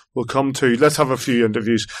something we'll come to. Let's have a few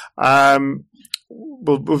interviews.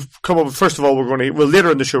 We'll come up. First of all,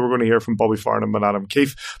 later in the show we're going to hear from Bobby Farnham and Adam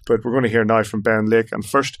Keefe, but we're going to hear now from Ben Lake, and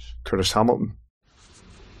first Curtis Hamilton.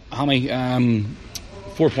 Hammy,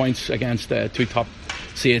 4 points against two top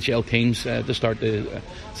CHL teams to start the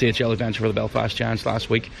CHL adventure for the Belfast Giants last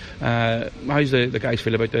week. How's the guys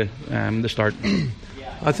feel about the start?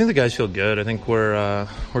 I think the guys feel good. I think we're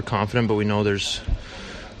confident, but we know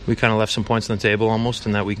we kind of left some points on the table almost,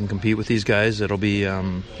 and that we can compete with these guys. It'll be a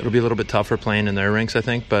little bit tougher playing in their rinks, I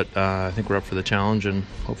think, but I think we're up for the challenge, and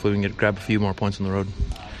hopefully we can grab a few more points on the road.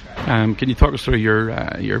 Can you talk us through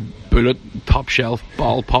your bullet top shelf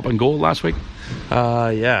ball pop and goal last week?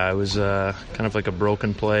 Yeah, it was kind of like a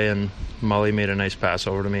broken play, and Molly made a nice pass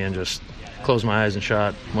over to me and just closed my eyes and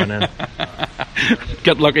shot, went in.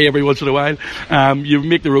 Get lucky every once in a while. You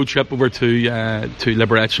make the road trip over to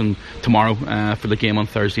Liberec tomorrow for the game on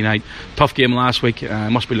Thursday night. Tough game last week.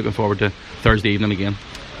 Must be looking forward to Thursday evening again.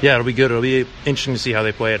 Yeah, it'll be good. It'll be interesting to see how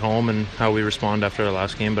they play at home and how we respond after the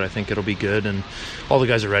last game, but I think it'll be good, and all the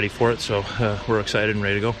guys are ready for it, so we're excited and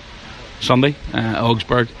ready to go. Sunday,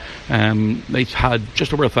 Augsburg, they had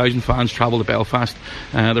just over 1,000 fans travel to Belfast.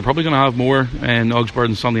 They're probably going to have more in Augsburg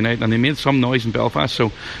on Sunday night, and they made some noise in Belfast,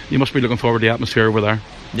 so you must be looking forward to the atmosphere over there.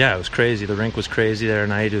 Yeah, it was crazy. The rink was crazy there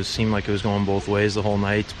tonight. It seemed like it was going both ways the whole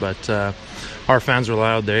night, but our fans were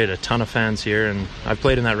loud. They had a ton of fans here, and I've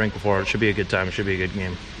played in that rink before. It should be a good time. It should be a good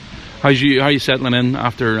game. How are you settling in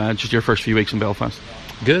after just your first few weeks in Belfast?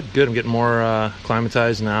 Good. I'm getting more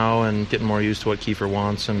acclimatized now and getting more used to what Kiefer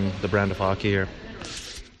wants and the brand of hockey here.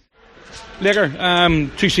 Laker, 2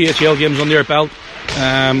 CHL games under your belt,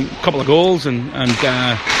 couple of goals and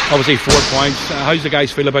obviously 4 points. How's the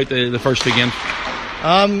guys feel about the first 2 games?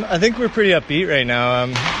 I think we're pretty upbeat right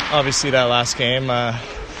now. Obviously that last game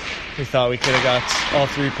we thought we could have got all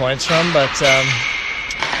 3 points from, but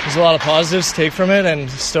there's a lot of positives to take from it, and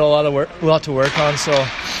still a lot to work on, so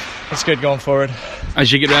it's good going forward.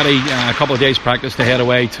 As you get ready, a couple of days practice to head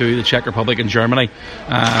away to the Czech Republic and Germany,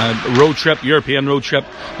 road trip, European road trip.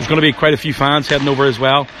 There's going to be quite a few fans heading over as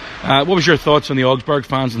well. What was your thoughts on the Augsburg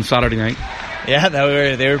fans on Saturday night? Yeah,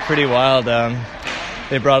 they were pretty wild.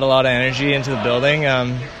 They brought a lot of energy into the building.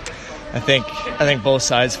 I think both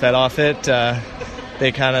sides fed off it.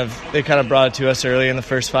 They kind of brought it to us early in the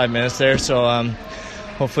first 5 minutes there, so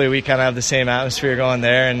hopefully we kind of have the same atmosphere going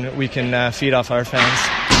there, and we can feed off our fans.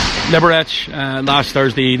 Liberec, last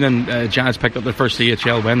Thursday evening, Giants picked up their first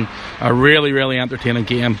CHL win. A really, really entertaining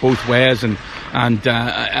game both ways, and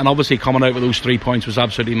obviously coming out with those 3 points was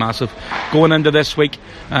absolutely massive. Going into this week,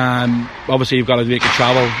 obviously you've got to make a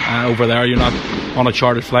travel over there. You're not on a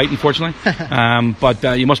chartered flight, unfortunately,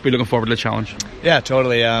 but you must be looking forward to the challenge. Yeah,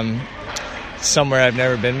 totally. Somewhere I've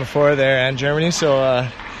never been before, there and Germany, so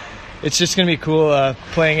it's just going to be cool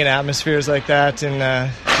playing in atmospheres like that,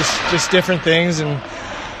 and just different things. And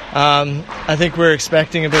I think we're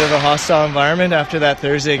expecting a bit of a hostile environment after that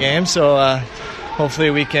Thursday game, so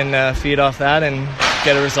hopefully we can feed off that and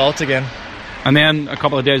get a result again. And then a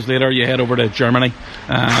couple of days later you head over to Germany,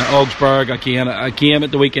 Augsburg again, a game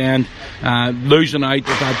at the weekend, losing out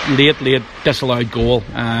with that late disallowed goal,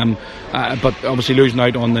 but obviously losing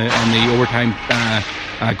out on the overtime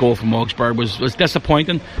goal from Augsburg was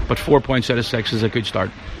disappointing, but 4 points out of 6 is a good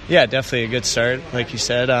start. Yeah, definitely a good start, like you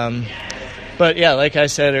said. But yeah, like I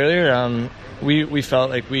said earlier, we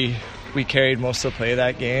felt like we carried most of the play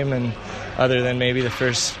that game, and other than maybe the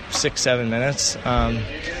first 6-7 minutes.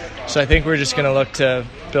 So I think we're just going to look to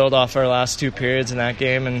build off our last 2 periods in that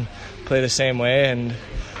game and play the same way. And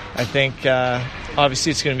I think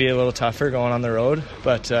obviously it's going to be a little tougher going on the road,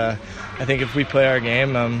 but I think if we play our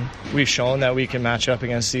game, we've shown that we can match up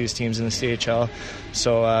against these teams in the CHL.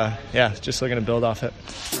 So yeah, just looking to build off it.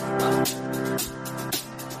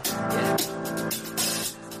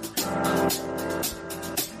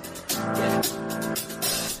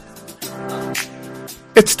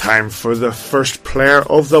 It's time for the first Player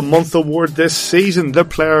of the Month award this season, the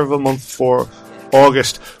Player of the Month for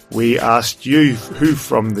August. We asked you who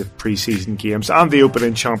from the pre-season games and the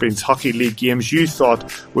opening Champions Hockey League games you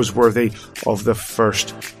thought was worthy of the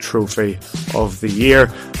first trophy of the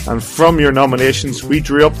year. And from your nominations, we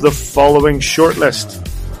drew up the following shortlist.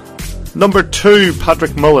 Number 2,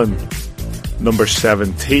 Patrick Mullen. Number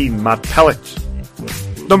 17, Matt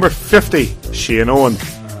Pelech. Number 50, Shane Owen.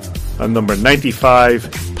 And number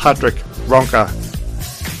 95, Patrick Ronka.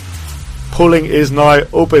 Polling is now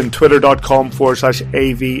open,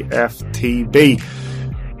 twitter.com/AVFTB.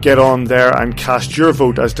 Get on there and cast your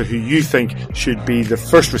vote as to who you think should be the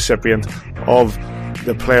first recipient of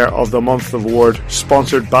the Player of the Month award,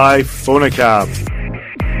 sponsored by Phonacab.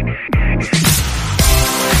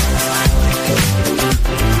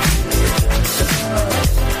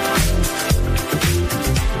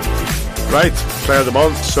 Right, Player of the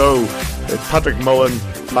Month. So it's Patrick Mullen,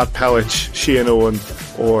 Matt Pelech, Shane Owen,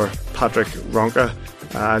 or Patrick Ronka.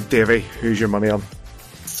 Davey, who's your money on?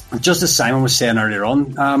 Just as Simon was saying earlier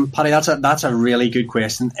on, Paddy, that's a really good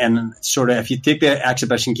question. And sort of, if you take the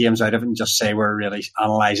exhibition games out of it and just say we're really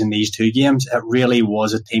analysing these two games, it really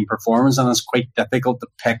was a team performance, and it's quite difficult to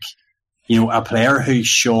pick, a player who's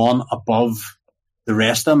shone above the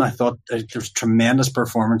rest of them. I thought there's tremendous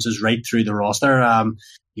performances right through the roster.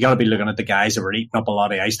 You got to be looking at the guys that were eating up a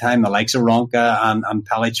lot of ice time. The likes of Ronka and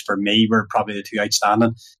Pelech, for me, were probably the two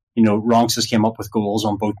outstanding. Ronks just came up with goals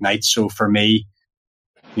on both nights. So for me,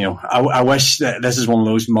 I wish that this is one of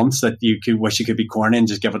those months that you could be corny and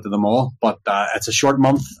just give it to them all. But it's a short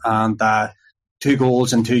month, and 2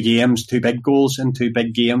 goals in 2 games, 2 big goals in 2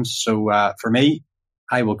 big games. So for me,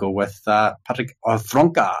 I will go with Patrick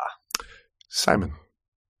Ronka. Simon.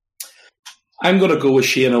 I'm going to go with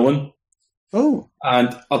Shane Owen. Oh.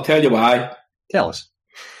 And I'll tell you why. Tell us.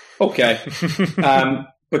 Okay.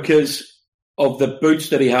 Because of the boots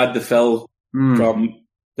that he had to fill from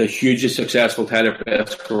the hugely successful Tyler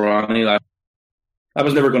Pescarani. That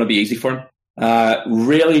was never going to be easy for him.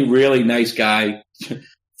 Really, really nice guy.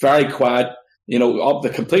 Very quiet.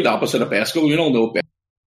 The complete opposite of Pesco. No,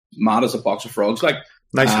 mad as a box of frogs.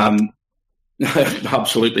 Nice hat.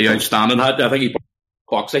 Absolutely outstanding hat. I think he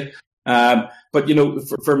boxing. But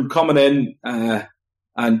from coming in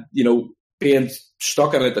and being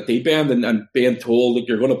stuck in at the deep end and being told that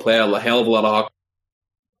you're going to play a hell of a lot of hockey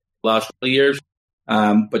the last 20 years,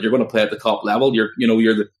 but you're going to play at the top level. You're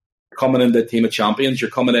coming in the team of champions. You're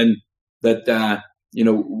coming in that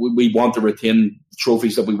we want to retain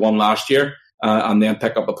trophies that we won last year and then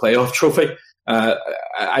pick up a playoff trophy.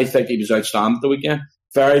 I think he was outstanding the weekend.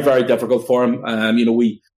 Very, very difficult for him.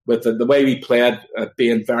 With the way we played,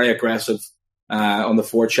 being very aggressive on the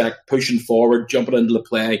forecheck, pushing forward, jumping into the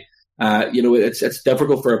play. It's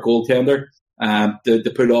difficult for a goaltender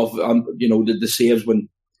to put off the saves when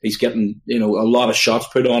he's getting a lot of shots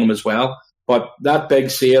put on him as well. But that big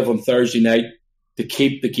save on Thursday night to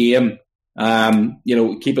keep the game,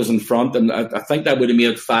 keep us in front, and I think that would have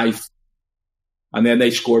made 5. And then they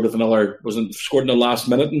scored with another, scored in the last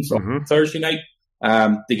minute on Thursday night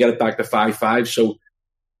to get it back to 5-5. So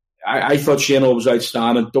I thought Shane Owen was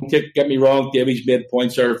outstanding. Don't get me wrong, Davies made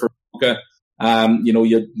points there for Ronka.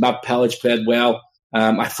 Matt Pelech played well.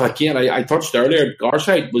 I thought, again, I touched earlier,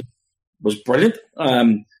 Garside was brilliant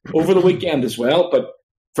over the weekend as well. But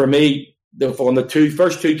for me, on the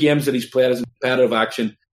first two games that he's played as a competitive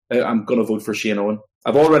action, I'm going to vote for Shane Owen.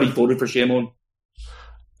 I've already voted for Shane Owen.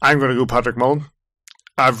 I'm going to go Patrick Mullen.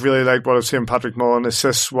 I've really liked what I've seen Patrick Mullen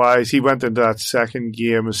assists-wise. He went into that second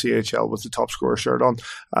game of CHL with the top scorer shirt on,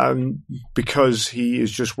 because he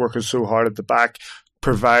is just working so hard at the back,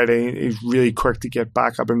 providing he's really quick to get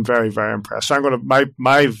back. I've been very, very impressed. So I'm going to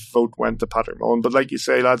my vote went to Patrick Mullen. But like you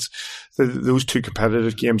say, lads, those 2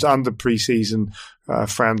 competitive games and the pre-season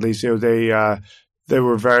friendlies, they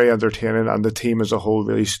were very entertaining, and the team as a whole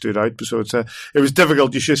really stood out. So it was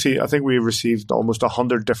difficult. You should see, I think we received almost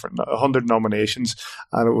 100 nominations,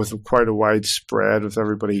 and it was quite a wide spread with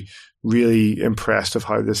everybody really impressed of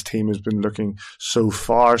how this team has been looking so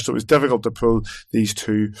far. So it was difficult to pull these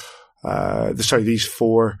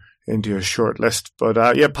 4 into a short list. But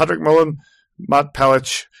Patrick Mullen, Matt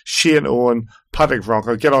Pelech, Shane Owen, Patrick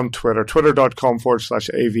Ronka. Get on Twitter,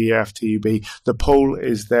 twitter.com/AVFTB. The poll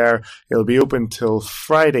is there. It'll be open till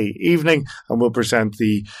Friday evening, and we'll present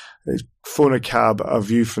the Phonacab A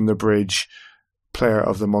View from the Bridge Player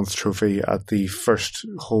of the Month trophy at the first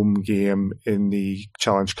home game in the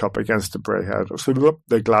Challenge Cup against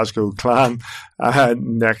the Glasgow Clan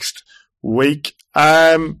next week.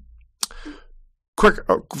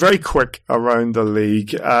 very quick around the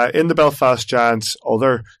league. In the Belfast Giants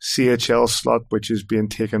other CHL slot, which is being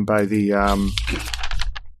taken by the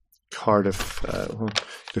Cardiff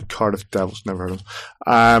Devils, never heard of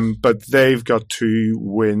them. But they've got 2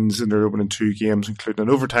 wins in their opening 2 games, including an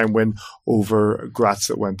overtime win over Graz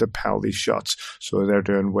that went to penalty shots. So they're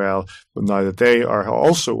doing well. But now that they are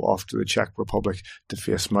also off to the Czech Republic to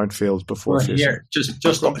face Mountfield before facing. Here,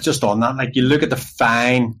 just on that, like you look at the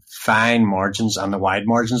fine margins and the wide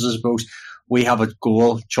margins, I suppose. We have a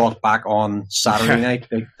goal chalked back on Saturday night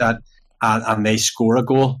like that, and they score a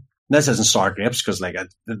goal. This isn't sour grapes because like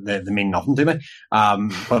they mean nothing to me.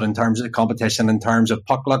 But in terms of the competition, in terms of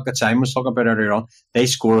puck luck that Simon was talking about earlier on, they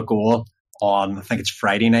score a goal on, I think it's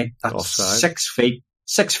Friday night. That's offside.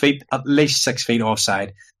 6 feet, at least 6 feet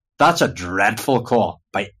offside. That's a dreadful call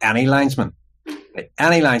by any linesman. Maybe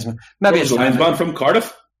it's linesman from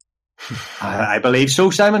Cardiff. I believe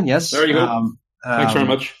so, Simon. Yes. There you go. Thanks very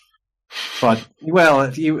much. But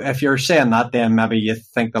well, if you're saying that, then maybe you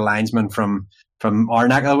think the linesman from our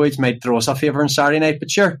neck of the woods might throw us a favour on Saturday night, but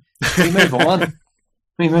sure, we move on.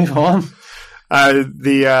 Do you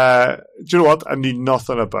know what? I knew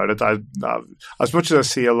nothing about it. As much as I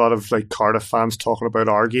see a lot of like Cardiff fans talking about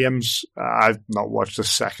our games, I've not watched a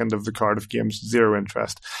second of the Cardiff games. Zero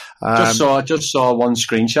interest. Just saw one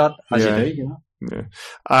screenshot, as you do. You know?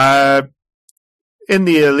 Yeah. In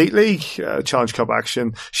the Elite League Challenge Cup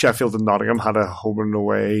action, Sheffield and Nottingham had a home and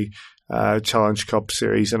away Challenge Cup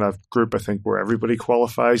series in a group, I think, where everybody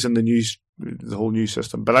qualifies in the whole new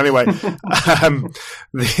system. But anyway,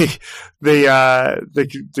 they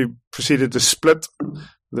proceeded to split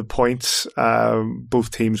the points, both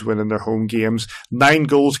teams winning their home games. 9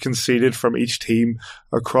 goals conceded from each team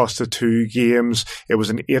across the 2 games. It was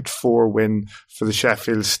an 8-4 win for the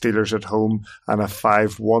Sheffield Steelers at home and a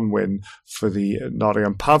 5-1 win for the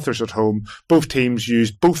Nottingham Panthers at home. Both teams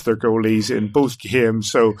used both their goalies in both games,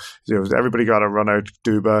 so everybody got a run out.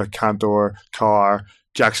 Duba, Cantor, Carr,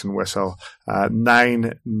 Jackson Whistle,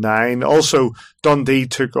 9-9. Also, Dundee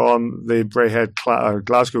took on the Braehead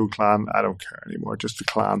Glasgow Clan. I don't care anymore, just a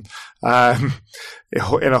clan. In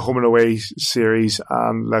a home and away series,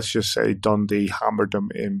 and let's just say Dundee hammered them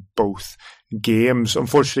in both games.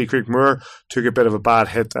 Unfortunately, Craig Moore took a bit of a bad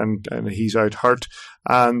hit, and he's out hurt.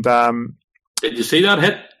 And did you see that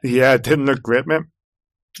hit? Yeah, it didn't look great, mate.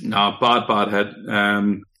 No, bad hit. I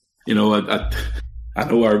know our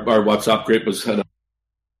WhatsApp group had a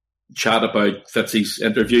chat about Fitzy's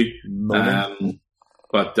interview, but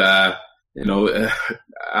if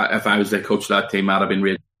I was the coach of that team, I'd have been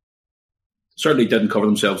really. Certainly didn't cover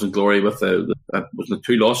themselves in glory with the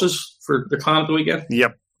 2 losses for the Clan at the weekend.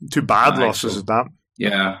 Yep, 2 bad losses at that.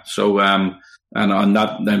 Yeah, so and on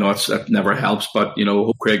that, I know it never helps, but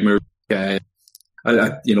hope Craig Moore. I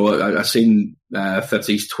seen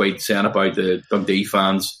Fitzy's tweet saying about the Dundee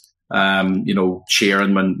fans,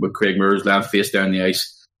 cheering when Craig Moore's laying face down the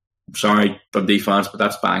ice. Sorry, Dundee fans, but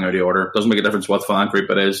that's bang out of order. Doesn't make a difference what fan group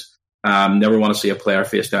it is. Never want to see a player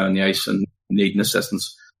face down on the ice and needing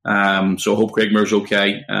assistance. So I hope Craig Moore's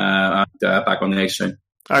okay and back on the ice soon.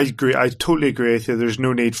 I agree. I totally agree with you. There's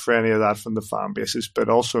no need for any of that from the fan bases, but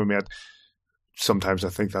also, mate, sometimes I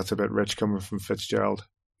think that's a bit rich coming from Fitzgerald.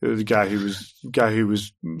 The guy who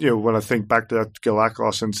was, when I think back to that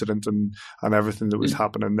Galacos incident and everything that was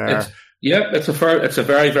happening there. It's a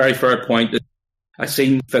very, very fair point. I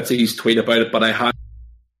seen Fitzy's tweet about it, but I had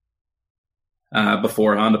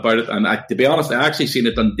beforehand about it, and to be honest, I actually seen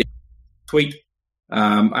it on tweet.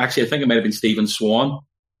 Actually, I think it might have been Stephen Swan,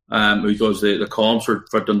 who does the columns for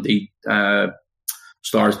Dundee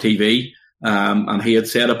Stars TV, and he had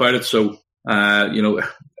said about it. So, but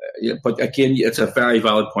again, it's a very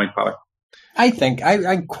valid point, Paddock. I think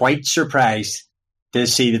I'm quite surprised to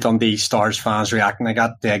see the Dundee Stars fans reacting. I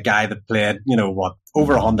got the guy that played,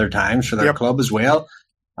 over 100 times for their club as well.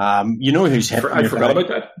 Who's hit? I forgot about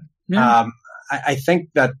that. Yeah. I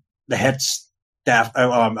think that the hits,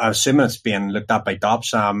 I'm assuming it's being looked at by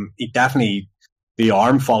Dops. He definitely, the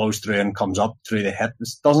arm follows through and comes up through the hit.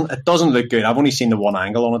 It doesn't look good. I've only seen the one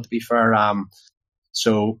angle on it, to be fair.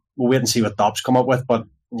 So we'll wait and see what Dops come up with. But,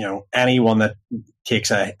 anyone that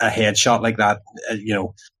takes a headshot like that,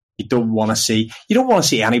 you don't want to see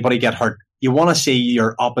anybody get hurt. You want to see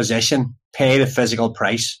your opposition pay the physical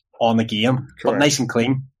price on the game, correct, but nice and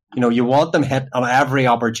clean. You want them hit on every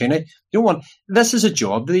opportunity. This is a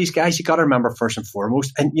job to these guys. You got to remember first and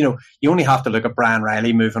foremost, and you only have to look at Brian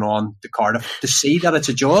Riley moving on to Cardiff to see that it's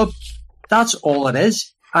a job. That's all it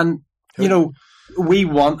is. And we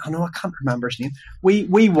want, I can't remember his name.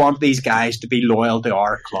 We want these guys to be loyal to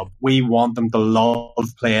our club. We want them to love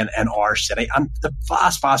playing in our city. And the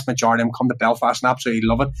vast majority of them come to Belfast and absolutely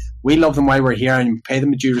love it. We love them while we're here and pay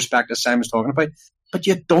them the due respect, as Simon's talking about. But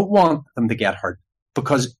you don't want them to get hurt,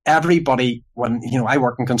 because everybody, when, I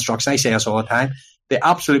work in construction, I say this all the time, the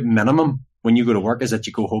absolute minimum when you go to work is that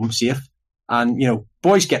you go home safe. And,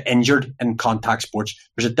 boys get injured in contact sports.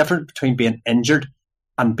 There's a difference between being injured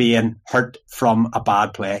and being hurt from a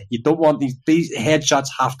bad play. You don't want these headshots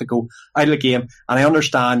have to go out of the game. And I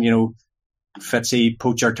understand, Fitzy,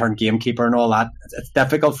 poacher turned gamekeeper and all that. It's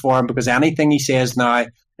difficult for him because anything he says now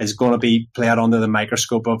is going to be played under the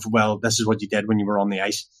microscope of, well, this is what you did when you were on the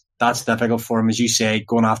ice. That's difficult for him, as you say,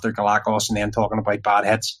 going after Galakos and then talking about bad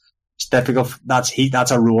hits. It's difficult.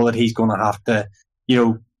 That's a role that he's going to have to,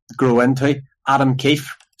 grow into. Adam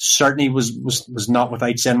Keefe certainly was not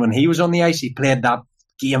without sin when he was on the ice. He played that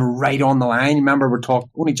game right on the line. Remember, we talked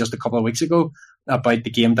only just a couple of weeks ago about the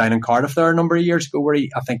game down in Cardiff there a number of years ago, where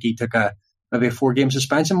I think he took maybe a 4-game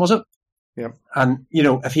suspension, was it? Yeah. And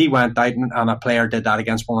if he went out and a player did that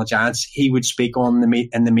against one of the Giants, he would speak in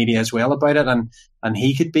the media as well about it, and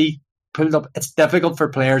he could be pulled up. It's difficult for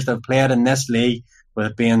players that have played in this league with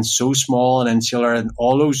it being so small and insular, and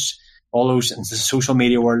all those in the social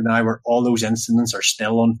media world now, where all those incidents are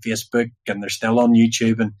still on Facebook and they're still on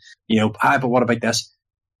YouTube, and but what about this?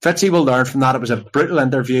 Fitzy will learn from that. It was a brutal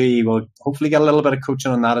interview. He will hopefully get a little bit of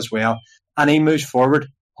coaching on that as well, and he moves forward.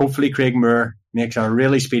 Hopefully Craig Moore makes a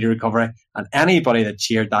really speedy recovery, and anybody that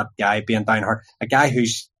cheered that guy being down hurt, a guy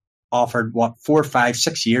who's offered 4, 5,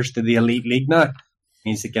 6 years to the elite league now,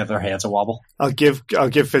 needs to give their heads a wobble. I'll give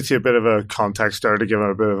Fitzy a bit of a context there to give him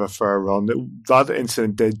a bit of a fair run. That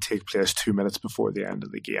incident did take place 2 minutes before the end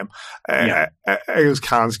of the game. Eagles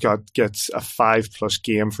Cans gets a 5+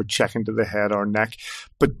 game for checking to the head or neck,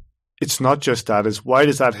 but it's not just that. Is why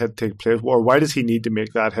does that hit take place, or why does he need to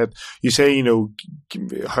make that hit? You say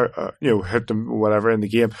hit them whatever in the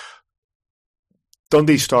game.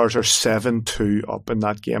 Dundee Stars are 7-2 up in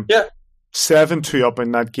that game. Yeah. 7-2 up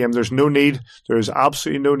in that game. There's no need. There is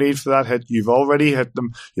absolutely no need for that hit. You've already hit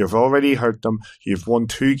them. You've already hurt them. You've won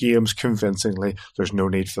 2 games convincingly. There's no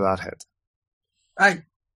need for that hit.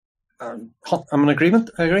 I'm in agreement.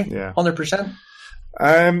 I agree. Yeah. 100%.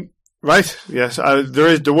 Right. Yes.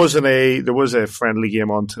 There was a friendly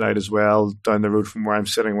game on tonight as well down the road from where I'm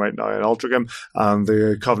sitting right now in Altrincham, and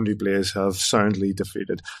the Coventry Blaze have soundly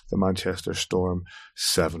defeated the Manchester Storm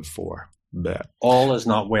 7-4. Yeah. All is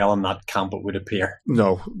not well in that camp, it would appear.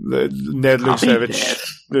 No, Ned Luksevich,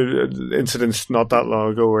 the incidents not that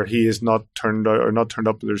long ago where he is not turned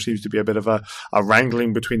up. There seems to be a bit of a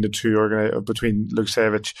wrangling between the two between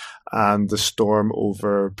Luksevich and the Storm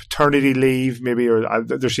over paternity leave, maybe, or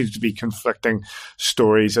there seems to be conflicting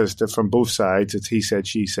stories as to from both sides. It's he said,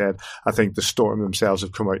 she said. I think the Storm themselves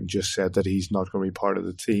have come out and just said that he's not going to be part of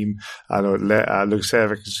the team. I know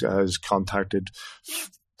Luksevich has contacted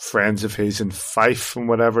friends of his in Fife and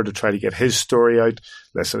whatever to try to get his story out.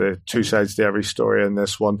 Listen, there are 2 sides to every story in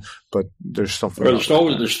this one, but there's something.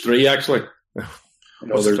 Well, there's 3 actually.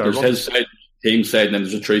 There's his side, team side, and then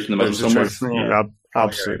there's a truth in the middle somewhere. Yeah,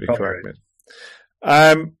 absolutely correct, mate.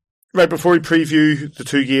 Right, before we preview the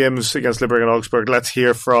 2 games against Limerick and Augsburg, let's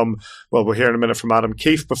hear from, we'll hear in a minute from Adam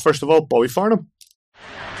Keefe, but first of all, Bobby Farnham.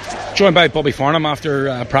 Joined by Bobby Farnham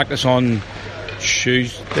after practice on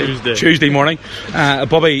Tuesday morning.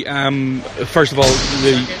 Bobby, first of all,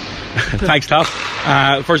 thanks, Taff.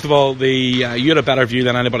 First of all, you had a better view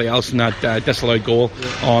than anybody else in that disallowed goal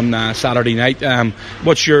on Saturday night.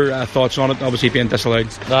 What's your thoughts on it, obviously being disallowed?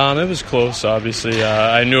 It was close, obviously.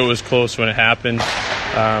 I knew it was close when it happened.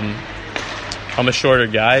 I'm a shorter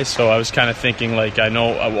guy, so I was kind of thinking, I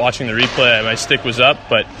know watching the replay, my stick was up,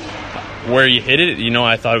 but where you hit it,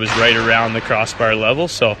 I thought it was right around the crossbar level,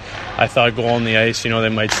 so I thought goal on the ice, they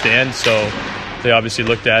might stand, so they obviously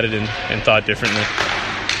looked at it and thought differently.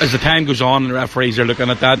 As the time goes on and the referees are looking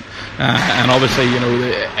at that, and obviously,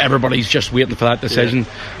 everybody's just waiting for that decision.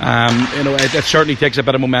 Yeah. It certainly takes a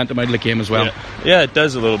bit of momentum out of the game as well. Yeah, it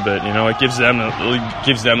does a little bit. It gives them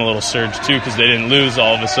a little surge too, because they didn't lose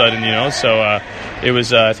all of a sudden. So it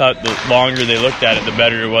was. I thought the longer they looked at it, the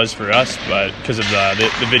better it was for us, but because of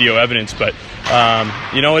the video evidence. But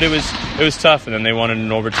it was tough, and then they won it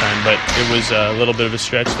in overtime. But it was a little bit of a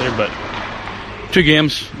stretch there. But 2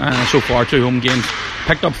 games so far, 2 home games.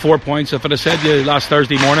 Picked up 4 points. If it had said you last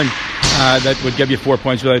Thursday morning that would give you 4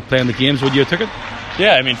 points without playing the games, would you have took it?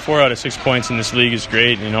 Yeah, 4 out of 6 points in this league is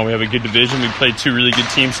great. We have a good division. We've played 2 really good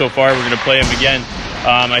teams so far. We're going to play them again.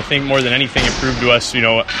 I think more than anything, it proved to us,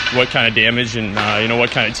 what kind of damage and what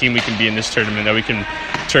kind of team we can be in this tournament. That we can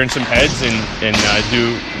turn some heads and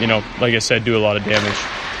do, like I said, do a lot of damage.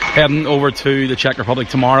 Heading over to the Czech Republic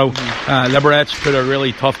tomorrow. Liberec put a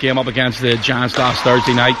really tough game up against the Giants last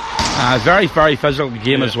Thursday night. Very, very physical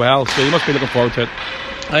game as well, so you must be looking forward to it.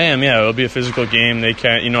 I am, yeah. It'll be a physical game. They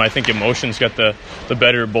can't, I think emotions got the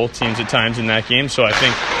better of both teams at times in that game, so I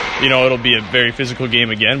think, it'll be a very physical game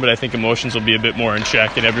again, but I think emotions will be a bit more in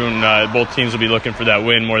check, and everyone, both teams will be looking for that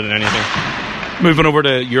win more than anything. Moving over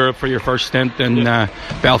to Europe for your first stint in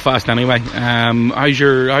Belfast anyway. How's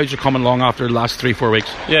your coming along after the last 3-4 weeks?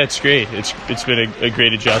 Yeah, it's great. It's been a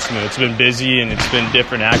great adjustment. It's been busy and it's been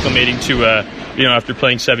different acclimating to after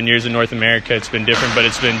playing 7 years in North America. It's been different, but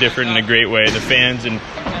it's been different in a great way. The fans and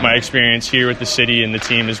my experience here with the city and the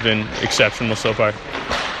team has been exceptional so far.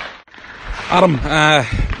 Adam,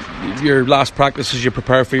 your last practice as you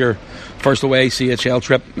prepare for your first away CHL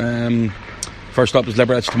trip. First up is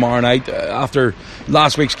Liberec tomorrow night. After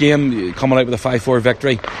last week's game, coming out with a 5-4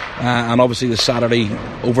 victory, and obviously the Saturday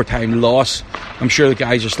overtime loss, I'm sure the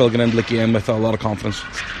guys are still getting into the game with a lot of confidence.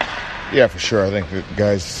 Yeah, for sure. I think the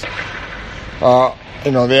guys,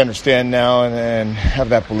 they understand now and have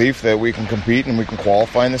that belief that we can compete and we can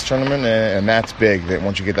qualify in this tournament, and that's big. That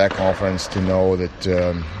once you get that confidence to know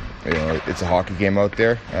that. It's a hockey game out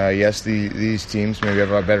there. Yes, these teams maybe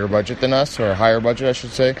have a better budget than us, or a higher budget, I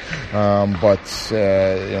should say. But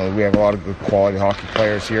we have a lot of good quality hockey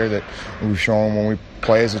players here that we've shown when we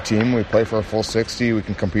play as a team, we play for a full 60, we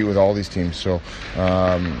can compete with all these teams. So,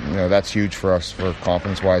 that's huge for us for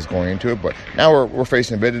confidence-wise going into it. But now we're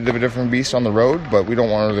facing a bit of a different beast on the road, but we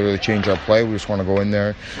don't want to really change our play. We just want to go in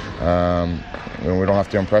there. We don't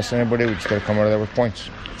have to impress anybody. We just got to come out of there with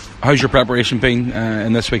points. How's your preparation been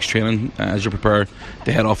in this week's training as you prepare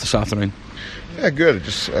to head off this afternoon? Yeah, good.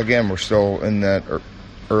 Just again, we're still in that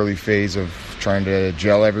early phase of trying to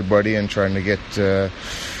gel everybody and trying to get the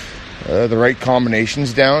right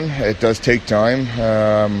combinations down. It does take time.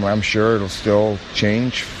 I'm sure it'll still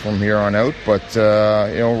change from here on out, but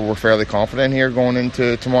we're fairly confident here going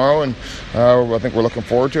into tomorrow, and I think we're looking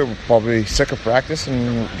forward to it. We're probably sick of practice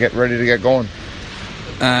and get ready to get going.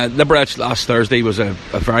 Liberec last Thursday was a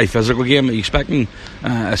very physical game. Are you expecting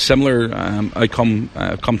a similar outcome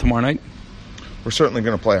come tomorrow night? We're certainly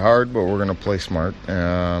going to play hard, but we're going to play smart.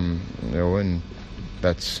 And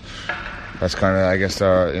that's kind of, I guess,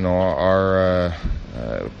 our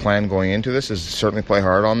plan going into this is certainly play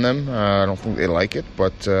hard on them. I don't think they like it,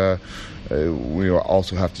 but we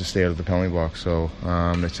also have to stay out of the penalty box. So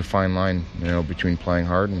it's a fine line, between playing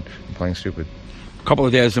hard and playing stupid. A couple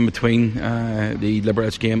of days in between the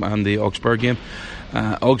Liberec game and the Augsburg game.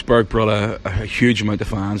 Augsburg brought a huge amount of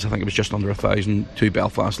fans. I think it was just under 1,000 to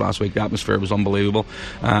Belfast last week. The atmosphere was unbelievable.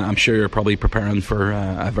 I'm sure you're probably preparing for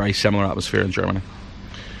a very similar atmosphere in Germany.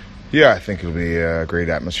 Yeah, I think it'll be a great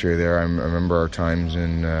atmosphere there. I remember our times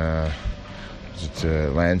in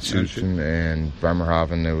Landshut and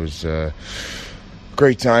Bremerhaven. It was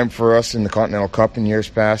great time for us in the Continental Cup in years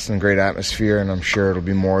past, and great atmosphere, and I'm sure it'll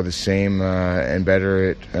be more of the same and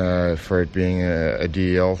better for it being a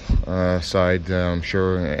DEL side, I'm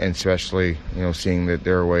sure, and especially seeing that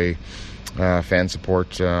their away fan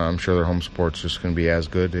support, I'm sure their home support's just going to be as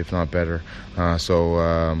good, if not better. We're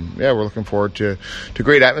looking forward to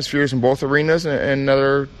great atmospheres in both arenas and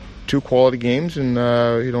another 2 quality games, and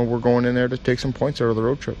we're going in there to take some points out of the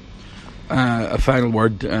road trip. A final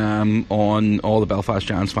word on all the Belfast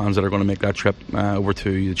Giants fans that are going to make that trip over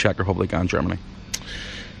to the Czech Republic and Germany.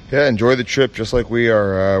 Yeah, enjoy the trip just like we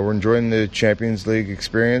are. We're enjoying the Champions League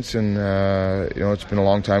experience, and it's been a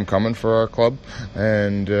long time coming for our club,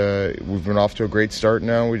 and we've been off to a great start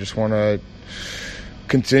now. We just want to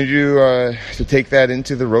continue to take that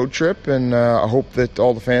into the road trip, and I hope that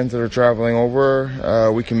all the fans that are traveling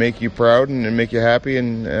over, we can make you proud and make you happy,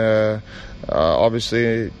 and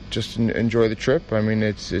obviously just enjoy the trip. I mean,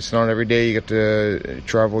 it's not every day you get to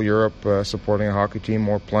travel Europe supporting a hockey team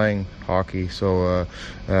or playing hockey, so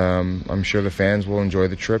I'm sure the fans will enjoy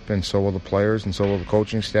the trip, and so will the players, and so will the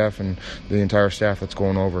coaching staff and the entire staff that's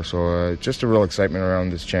going over. So just a real excitement around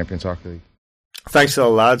this Champions Hockey League. Thanks to the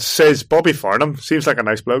lads. Says Bobby Farnham. Seems like a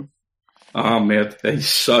nice bloke. Oh, mate, he's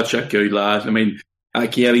such a good lad. I mean,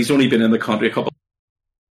 again, he's only been in the country a couple,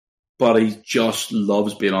 but he just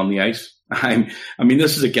loves being on the ice. I mean,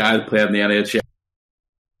 this is a guy that played in the NHL.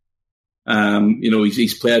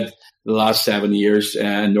 He's played the last 7 years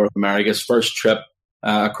in North America. His first trip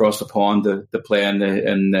across the pond to play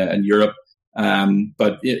in Europe.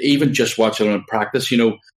 But even just watching him in practice,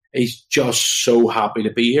 he's just so happy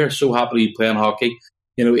to be here, so happy to be playing hockey.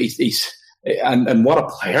 He's what a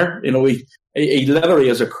player. He literally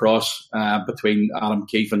is a cross between Adam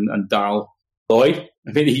Keefe and Darryl Lloyd.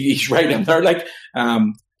 I mean, he's right in there.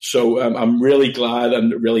 So I'm really glad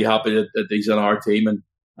and really happy that he's on our team,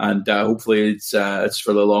 and hopefully it's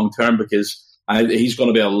for the long term, because he's going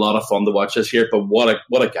to be a lot of fun to watch this year. But what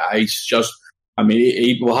a guy! He's just, I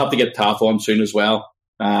mean, we'll have to get Taff on soon as well.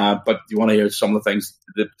 But you want to hear some of the things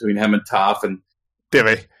between him and Taff and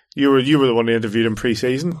Davey. You were the one who interviewed him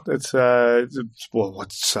pre-season. It's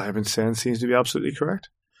what Simon saying seems to be absolutely correct.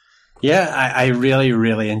 Yeah, I really,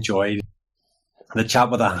 really enjoyed the chat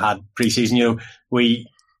with I had pre-season.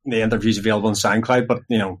 The interview's available on SoundCloud, but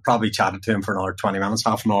probably chatted to him for another 20 minutes,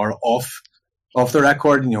 half an hour off the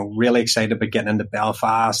record. Really excited about getting into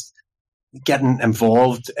Belfast, getting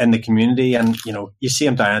involved in the community, and you see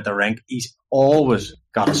him down at the rink. He's always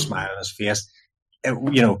got a smile on his face.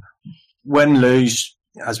 Win, lose,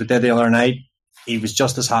 as we did the other night, he was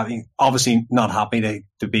just as happy. Obviously, not happy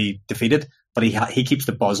to be defeated, but he keeps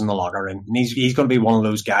the buzz in the locker room, and he's going to be one of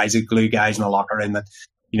those guys, the glue guys in the locker room that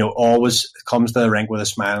always comes to the rink with a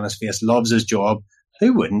smile on his face, loves his job.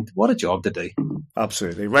 Who wouldn't? What a job to do.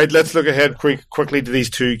 Absolutely. Right, let's look ahead quickly to these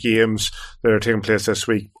two games that are taking place this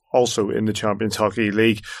week, also in the Champions Hockey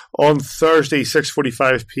League. On Thursday,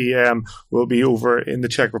 6:45 p.m, we'll be over in the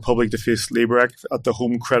Czech Republic to face Liberec at the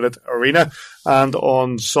Home Credit Arena, and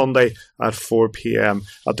on Sunday at 4 p.m.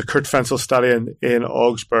 at the Kurt Fensel Stadion in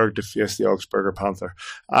Augsburg to face the Augsburger Panther.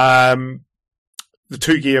 The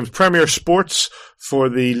two games, Premier Sports for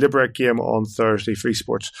the Liberec game on Thursday, Free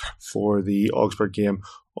Sports for the Augsburg game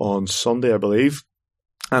on Sunday, I believe.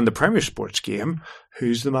 And the Premier Sports game,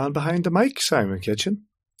 who's the man behind the mic, Simon Kitchen?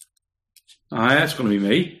 It's going to be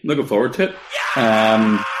me. Looking forward to it.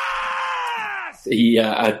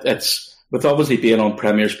 It's with obviously being on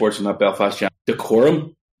Premier Sports and that Belfast Jam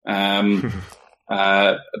decorum, but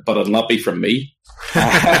it'll not be from me.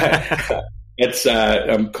 It's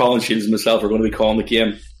Colin Shields and myself are going to be calling the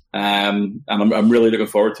game, and I'm really looking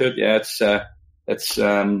forward to it. Yeah,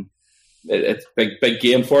 it's big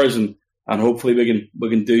game for us, and hopefully we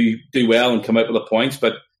can do well and come out with the points.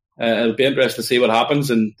 But it'll be interesting to see what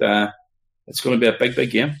happens, and it's going to be a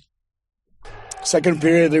big game. Second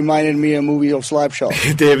period reminded me of a movie of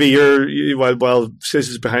Slapshot. Davey, while Sis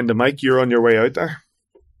is behind the mic, you're on your way out there.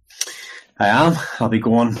 I am. I'll be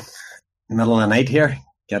going in the middle of the night here.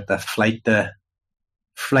 Get the flight to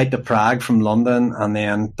Prague from London, and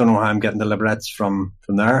then don't know how I'm getting to Liberec from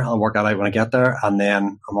there. I'll work that out when I get there, and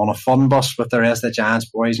then I'm on a fun bus with the rest of the Giants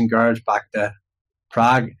boys and girls back to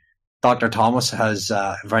Prague. Dr. Thomas has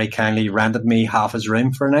very kindly rented me half his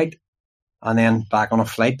room for a night, and then back on a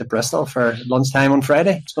flight to Bristol for lunchtime on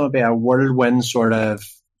Friday. It's going to be a whirlwind sort of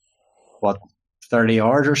 30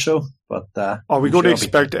 hours or so. But are we going to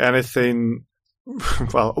expect anything?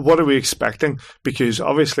 Well, what are we expecting? Because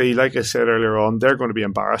obviously, like I said earlier on, they're going to be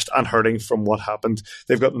embarrassed and hurting from what happened.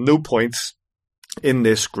 They've got no points in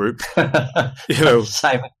this group. As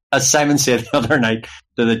Simon said the other night,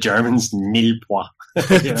 to the Germans, nil point. To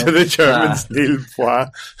the Germans, nil point.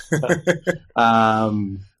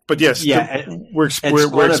 But yes, we're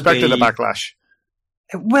expecting a backlash.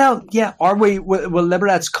 Well, yeah. Are we? Will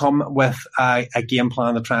Liberec come with a game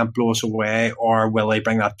plan to try and blow us away, or will they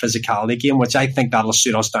bring that physicality game, which I think that'll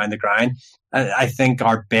suit us down the ground? I think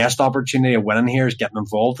our best opportunity of winning here is getting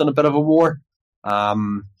involved in a bit of a war,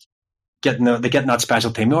 getting that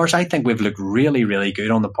special team hours. I think we've looked really, really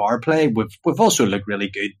good on the power play. We've also looked really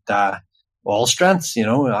good all strengths,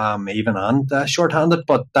 even and short-handed.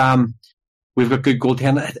 But we've got good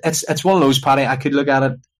goaltending. It's one of those, Paddy. I could look at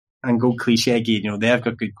it and go cliche again. They've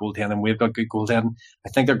got good goaltending, we've got good goaltending. I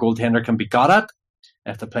think their goaltender can be got at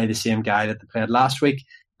if they play the same guy that they played last week.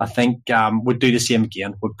 I think we'd do the same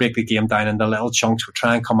again. We'd break the game down into little chunks. We'd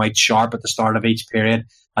try and come out sharp at the start of each period,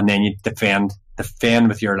 and then you defend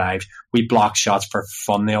with your lives. We blocked shots for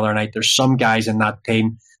fun the other night. There's some guys in that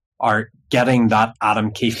team are getting that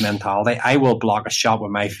Adam Keefe mentality. I will block a shot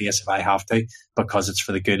with my face if I have to, because it's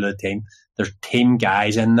for the good of the team. There's team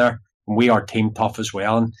guys in there. We are team tough as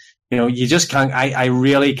well, and you just can't. I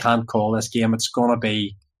really can't call this game. It's going to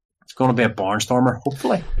be a barnstormer,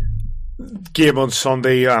 hopefully. Game on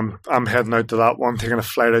Sunday. I'm heading out to that one, taking a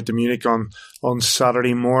flight out to Munich on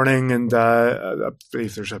Saturday morning, and I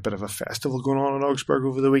believe there's a bit of a festival going on in Augsburg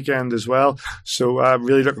over the weekend as well. So I'm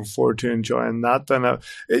really looking forward to enjoying that. And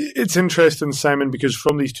it's interesting, Simon, because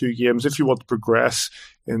from these two games, if you want to progress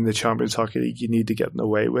in the Champions Hockey League, you need to get an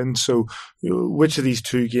away win. So which of these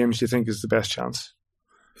two games do you think is the best chance?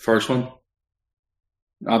 First one.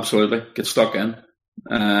 Absolutely. Get stuck in.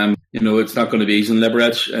 It's not going to be easy in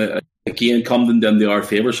Liberec. Again, Cumden done the our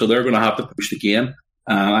favour, so they're going to have to push the game.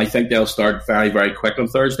 I think they'll start very, very quick on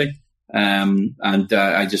Thursday.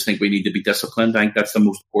 I just think we need to be disciplined. I think that's the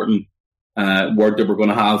most important word that we're going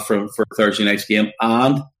to have for Thursday night's game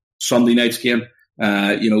and Sunday night's game.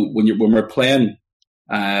 When we're playing,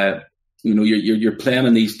 you're playing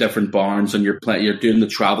in these different barns and you're doing the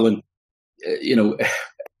travelling.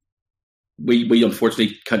 We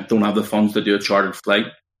unfortunately don't have the funds to do a chartered flight.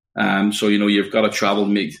 So you've got to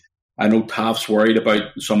travel. I know Taft's worried about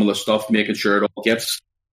some of the stuff, making sure it all gets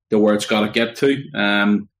to where it's got to get to.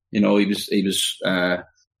 He was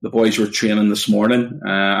the boys were training this morning,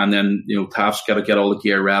 and then Taft's got to get all the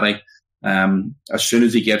gear ready. As soon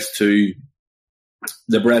as he gets to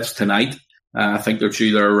the Brits tonight, I think they're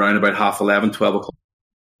due there around about 11:30, 12 o'clock.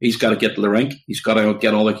 He's got to get to the rink. He's got to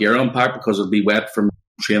get all the gear unpacked because it'll be wet from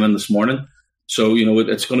training this morning. So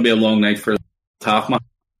it's going to be a long night for Taft.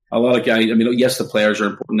 A lot of guys. Yes, the players are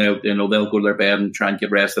important. They'll go to their bed and try and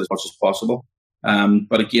get rested as much as possible.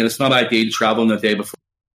 But again, it's not ideal traveling the day before.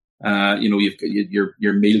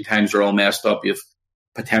 Your meal times are all messed up. You've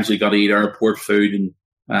potentially got to eat airport food,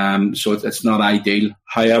 and so it's not ideal.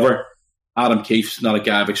 However, Adam Keefe's not a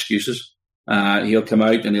guy of excuses. He'll come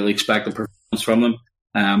out and he'll expect a performance from them.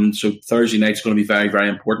 So Thursday night's going to be very, very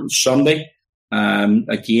important. Sunday,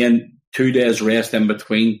 again, 2 days rest in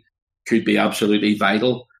between could be absolutely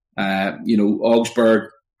vital. Augsburg,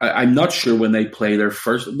 I'm not sure when they play their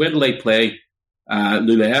first. When do they play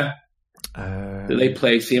Lulea? Do they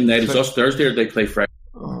play same night as us Thursday, or do they play Friday?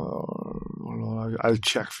 I'll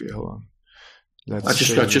check for you. Hold on. I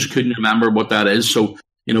just couldn't remember what that is. So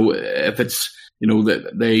if it's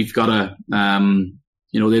they've got to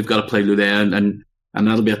play Lulea, and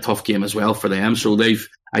that'll be a tough game as well for them. So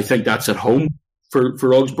I think that's at home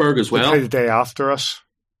for Augsburg as well. They play the day after us.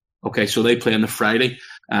 Okay, so they play on the Friday,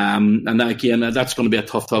 and that's going to be a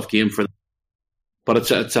tough game for them. But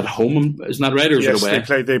it's at home, isn't that right, or is it away? Yes,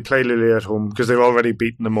 they play Lille at home because they've already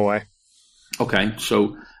beaten them away. Okay,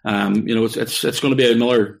 so it's going to be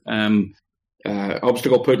another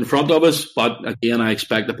obstacle put in front of us. But again, I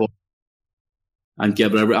expect the ball and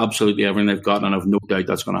give absolutely everything they've got, and I've no doubt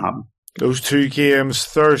that's going to happen. Those two games,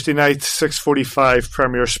 Thursday night, 6:45,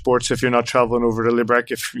 Premier Sports, if you're not travelling over to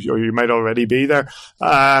Liberec, you might already be there.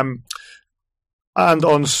 And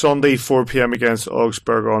on Sunday, 4 p.m. against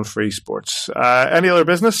Augsburg on Free Sports. Any other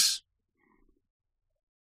business?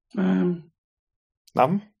 Nothing?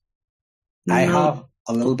 I have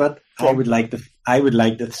a little bit. I would like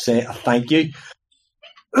to say a thank you.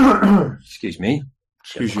 Excuse me.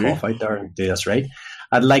 Excuse you. Cough out there and do this right.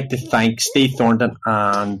 I'd like to thank Steve Thornton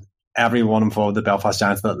and everyone involved with the Belfast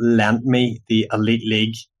Giants that lent me the Elite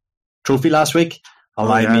League trophy last week.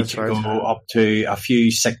 Allowed me to go up to a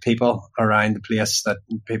few sick people around the place, that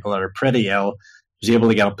people that are pretty ill. Was able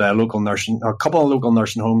to get up to a couple of local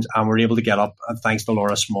nursing homes, and we're able to get up, thanks to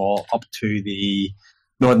Laura Small, up to the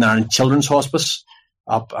Northern Ireland Children's Hospice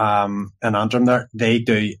up in Antrim there. They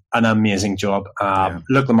do an amazing job.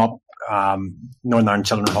 Look them up, Northern Ireland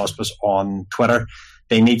Children's Hospice on Twitter.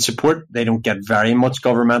 They need support. They don't get very much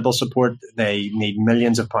governmental support. They need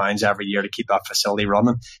millions of pounds every year to keep that facility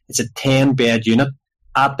running. It's a 10-bed unit.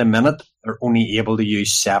 At the minute, they're only able to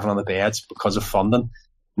use 7 of the beds because of funding.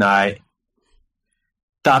 Now,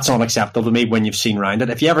 that's unacceptable to me when you've seen round it.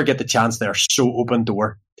 If you ever get the chance, they're so open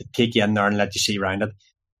door to take you in there and let you see round it.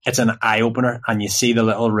 It's an eye-opener, and you see the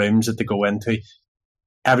little rooms that they go into.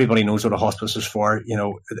 Everybody knows what a hospice is for.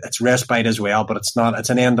 It's respite as well, but it's not. It's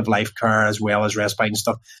an end-of-life care as well as respite and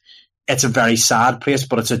stuff. It's a very sad place,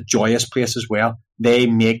 but it's a joyous place as well. They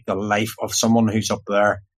make the life of someone who's up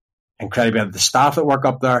there incredible. The staff that work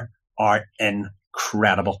up there are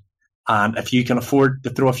incredible. And if you can afford to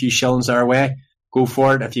throw a few shillings their way, go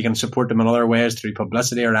for it. If you can support them in other ways through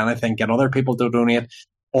publicity or anything, get other people to donate.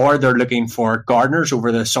 Or they're looking for gardeners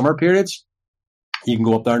over the summer periods. You can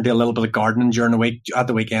go up there and do a little bit of gardening during the week, at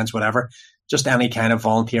the weekends, whatever. Just any kind of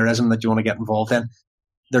volunteerism that you want to get involved in.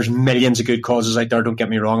 There's millions of good causes out there, don't get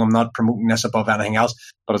me wrong. I'm not promoting this above anything else,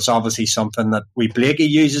 but it's obviously something that Blakey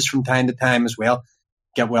uses from time to time as well.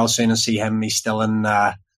 Get well soon and see him. He's still in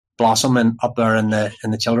Blossom and up there in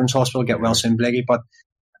the Children's Hospital. Get well soon, Blakey. But,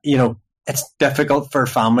 it's difficult for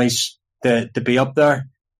families to be up there,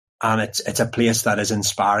 and it's a place that is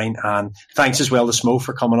inspiring. And thanks as well to Smo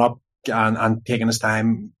for coming up and taking his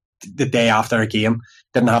time the day after a game.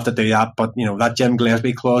 Didn't have to do that, but that Jim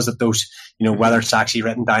Gillespie clause that those, whether it's actually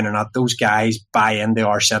written down or not, those guys buy into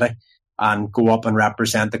our city and go up and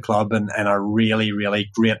represent the club in a really, really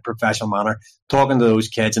great professional manner. Talking to those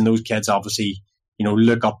kids, and those kids obviously,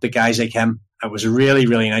 look up to guys like him. It was really,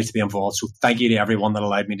 really nice to be involved. So thank you to everyone that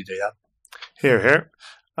allowed me to do that. Here.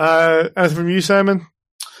 Anything from you, Simon?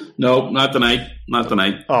 No, not tonight. Not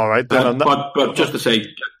tonight. All right. But just to say,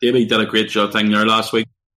 Davey did a great job thing there last week.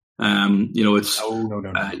 It's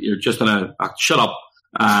No. you're just in a shut up.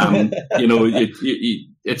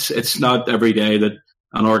 It's not every day that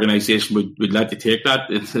an organisation would let you take that,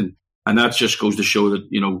 and that just goes to show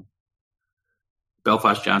that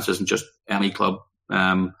Belfast Giants isn't just any club.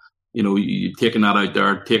 You're taking that out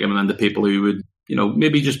there, taking it into people who would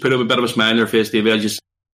maybe just put a bit of a smile on their face. David,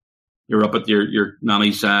 you're up at your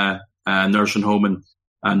nanny's nursing home,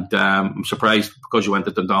 and I'm surprised because you went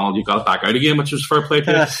to Dundonald, you got it back out again, which was fair play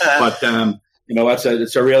to you. But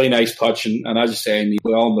it's a really nice touch, and as I say,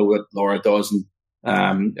 we all know what Laura does, and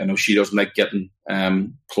I know she doesn't like getting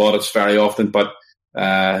plaudits very often, but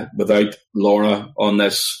without Laura on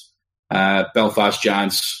this Belfast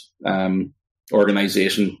Giants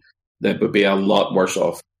organisation, they would be a lot worse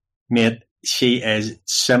off. Mate, she is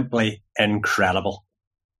simply incredible.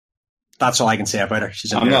 That's all I can say about her.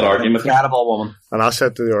 She's I'm not arguing with incredible woman. And I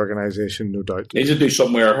said to the organisation, no doubt. Needs to do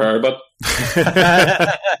something with her, but...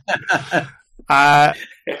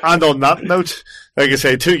 and on that note, like I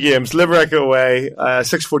say, 2 games, Limerick away,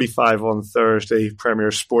 6:45 on Thursday,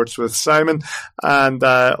 Premier Sports with Simon, and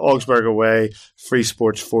Augsburg away, Free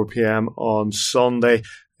Sports 4 p.m. on Sunday,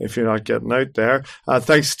 if you're not getting out there.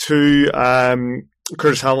 Thanks to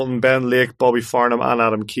Curtis Hamilton, Ben Lake, Bobby Farnham and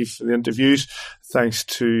Adam Keefe for the interviews. Thanks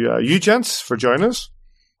to you gents for joining us.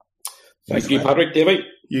 Thank you, Patrick. David.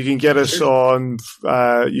 You can get us on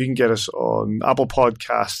Apple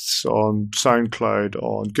Podcasts, on SoundCloud,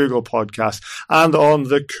 on Google Podcasts, and on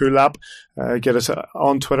the Cool app. Get us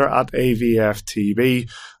on Twitter at AVFTB,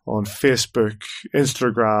 on Facebook,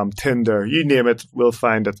 Instagram, Tinder, you name it, we'll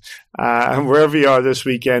find it. And wherever you are this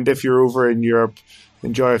weekend, if you're over in Europe,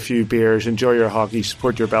 enjoy a few beers, enjoy your hockey,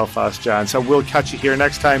 support your Belfast Giants, and we'll catch you here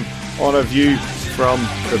next time on A View from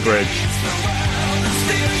the Bridge.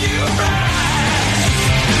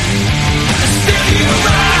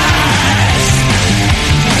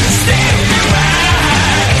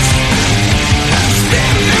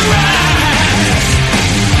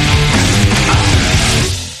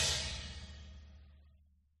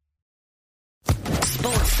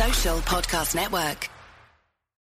 Sports Social Podcast Network.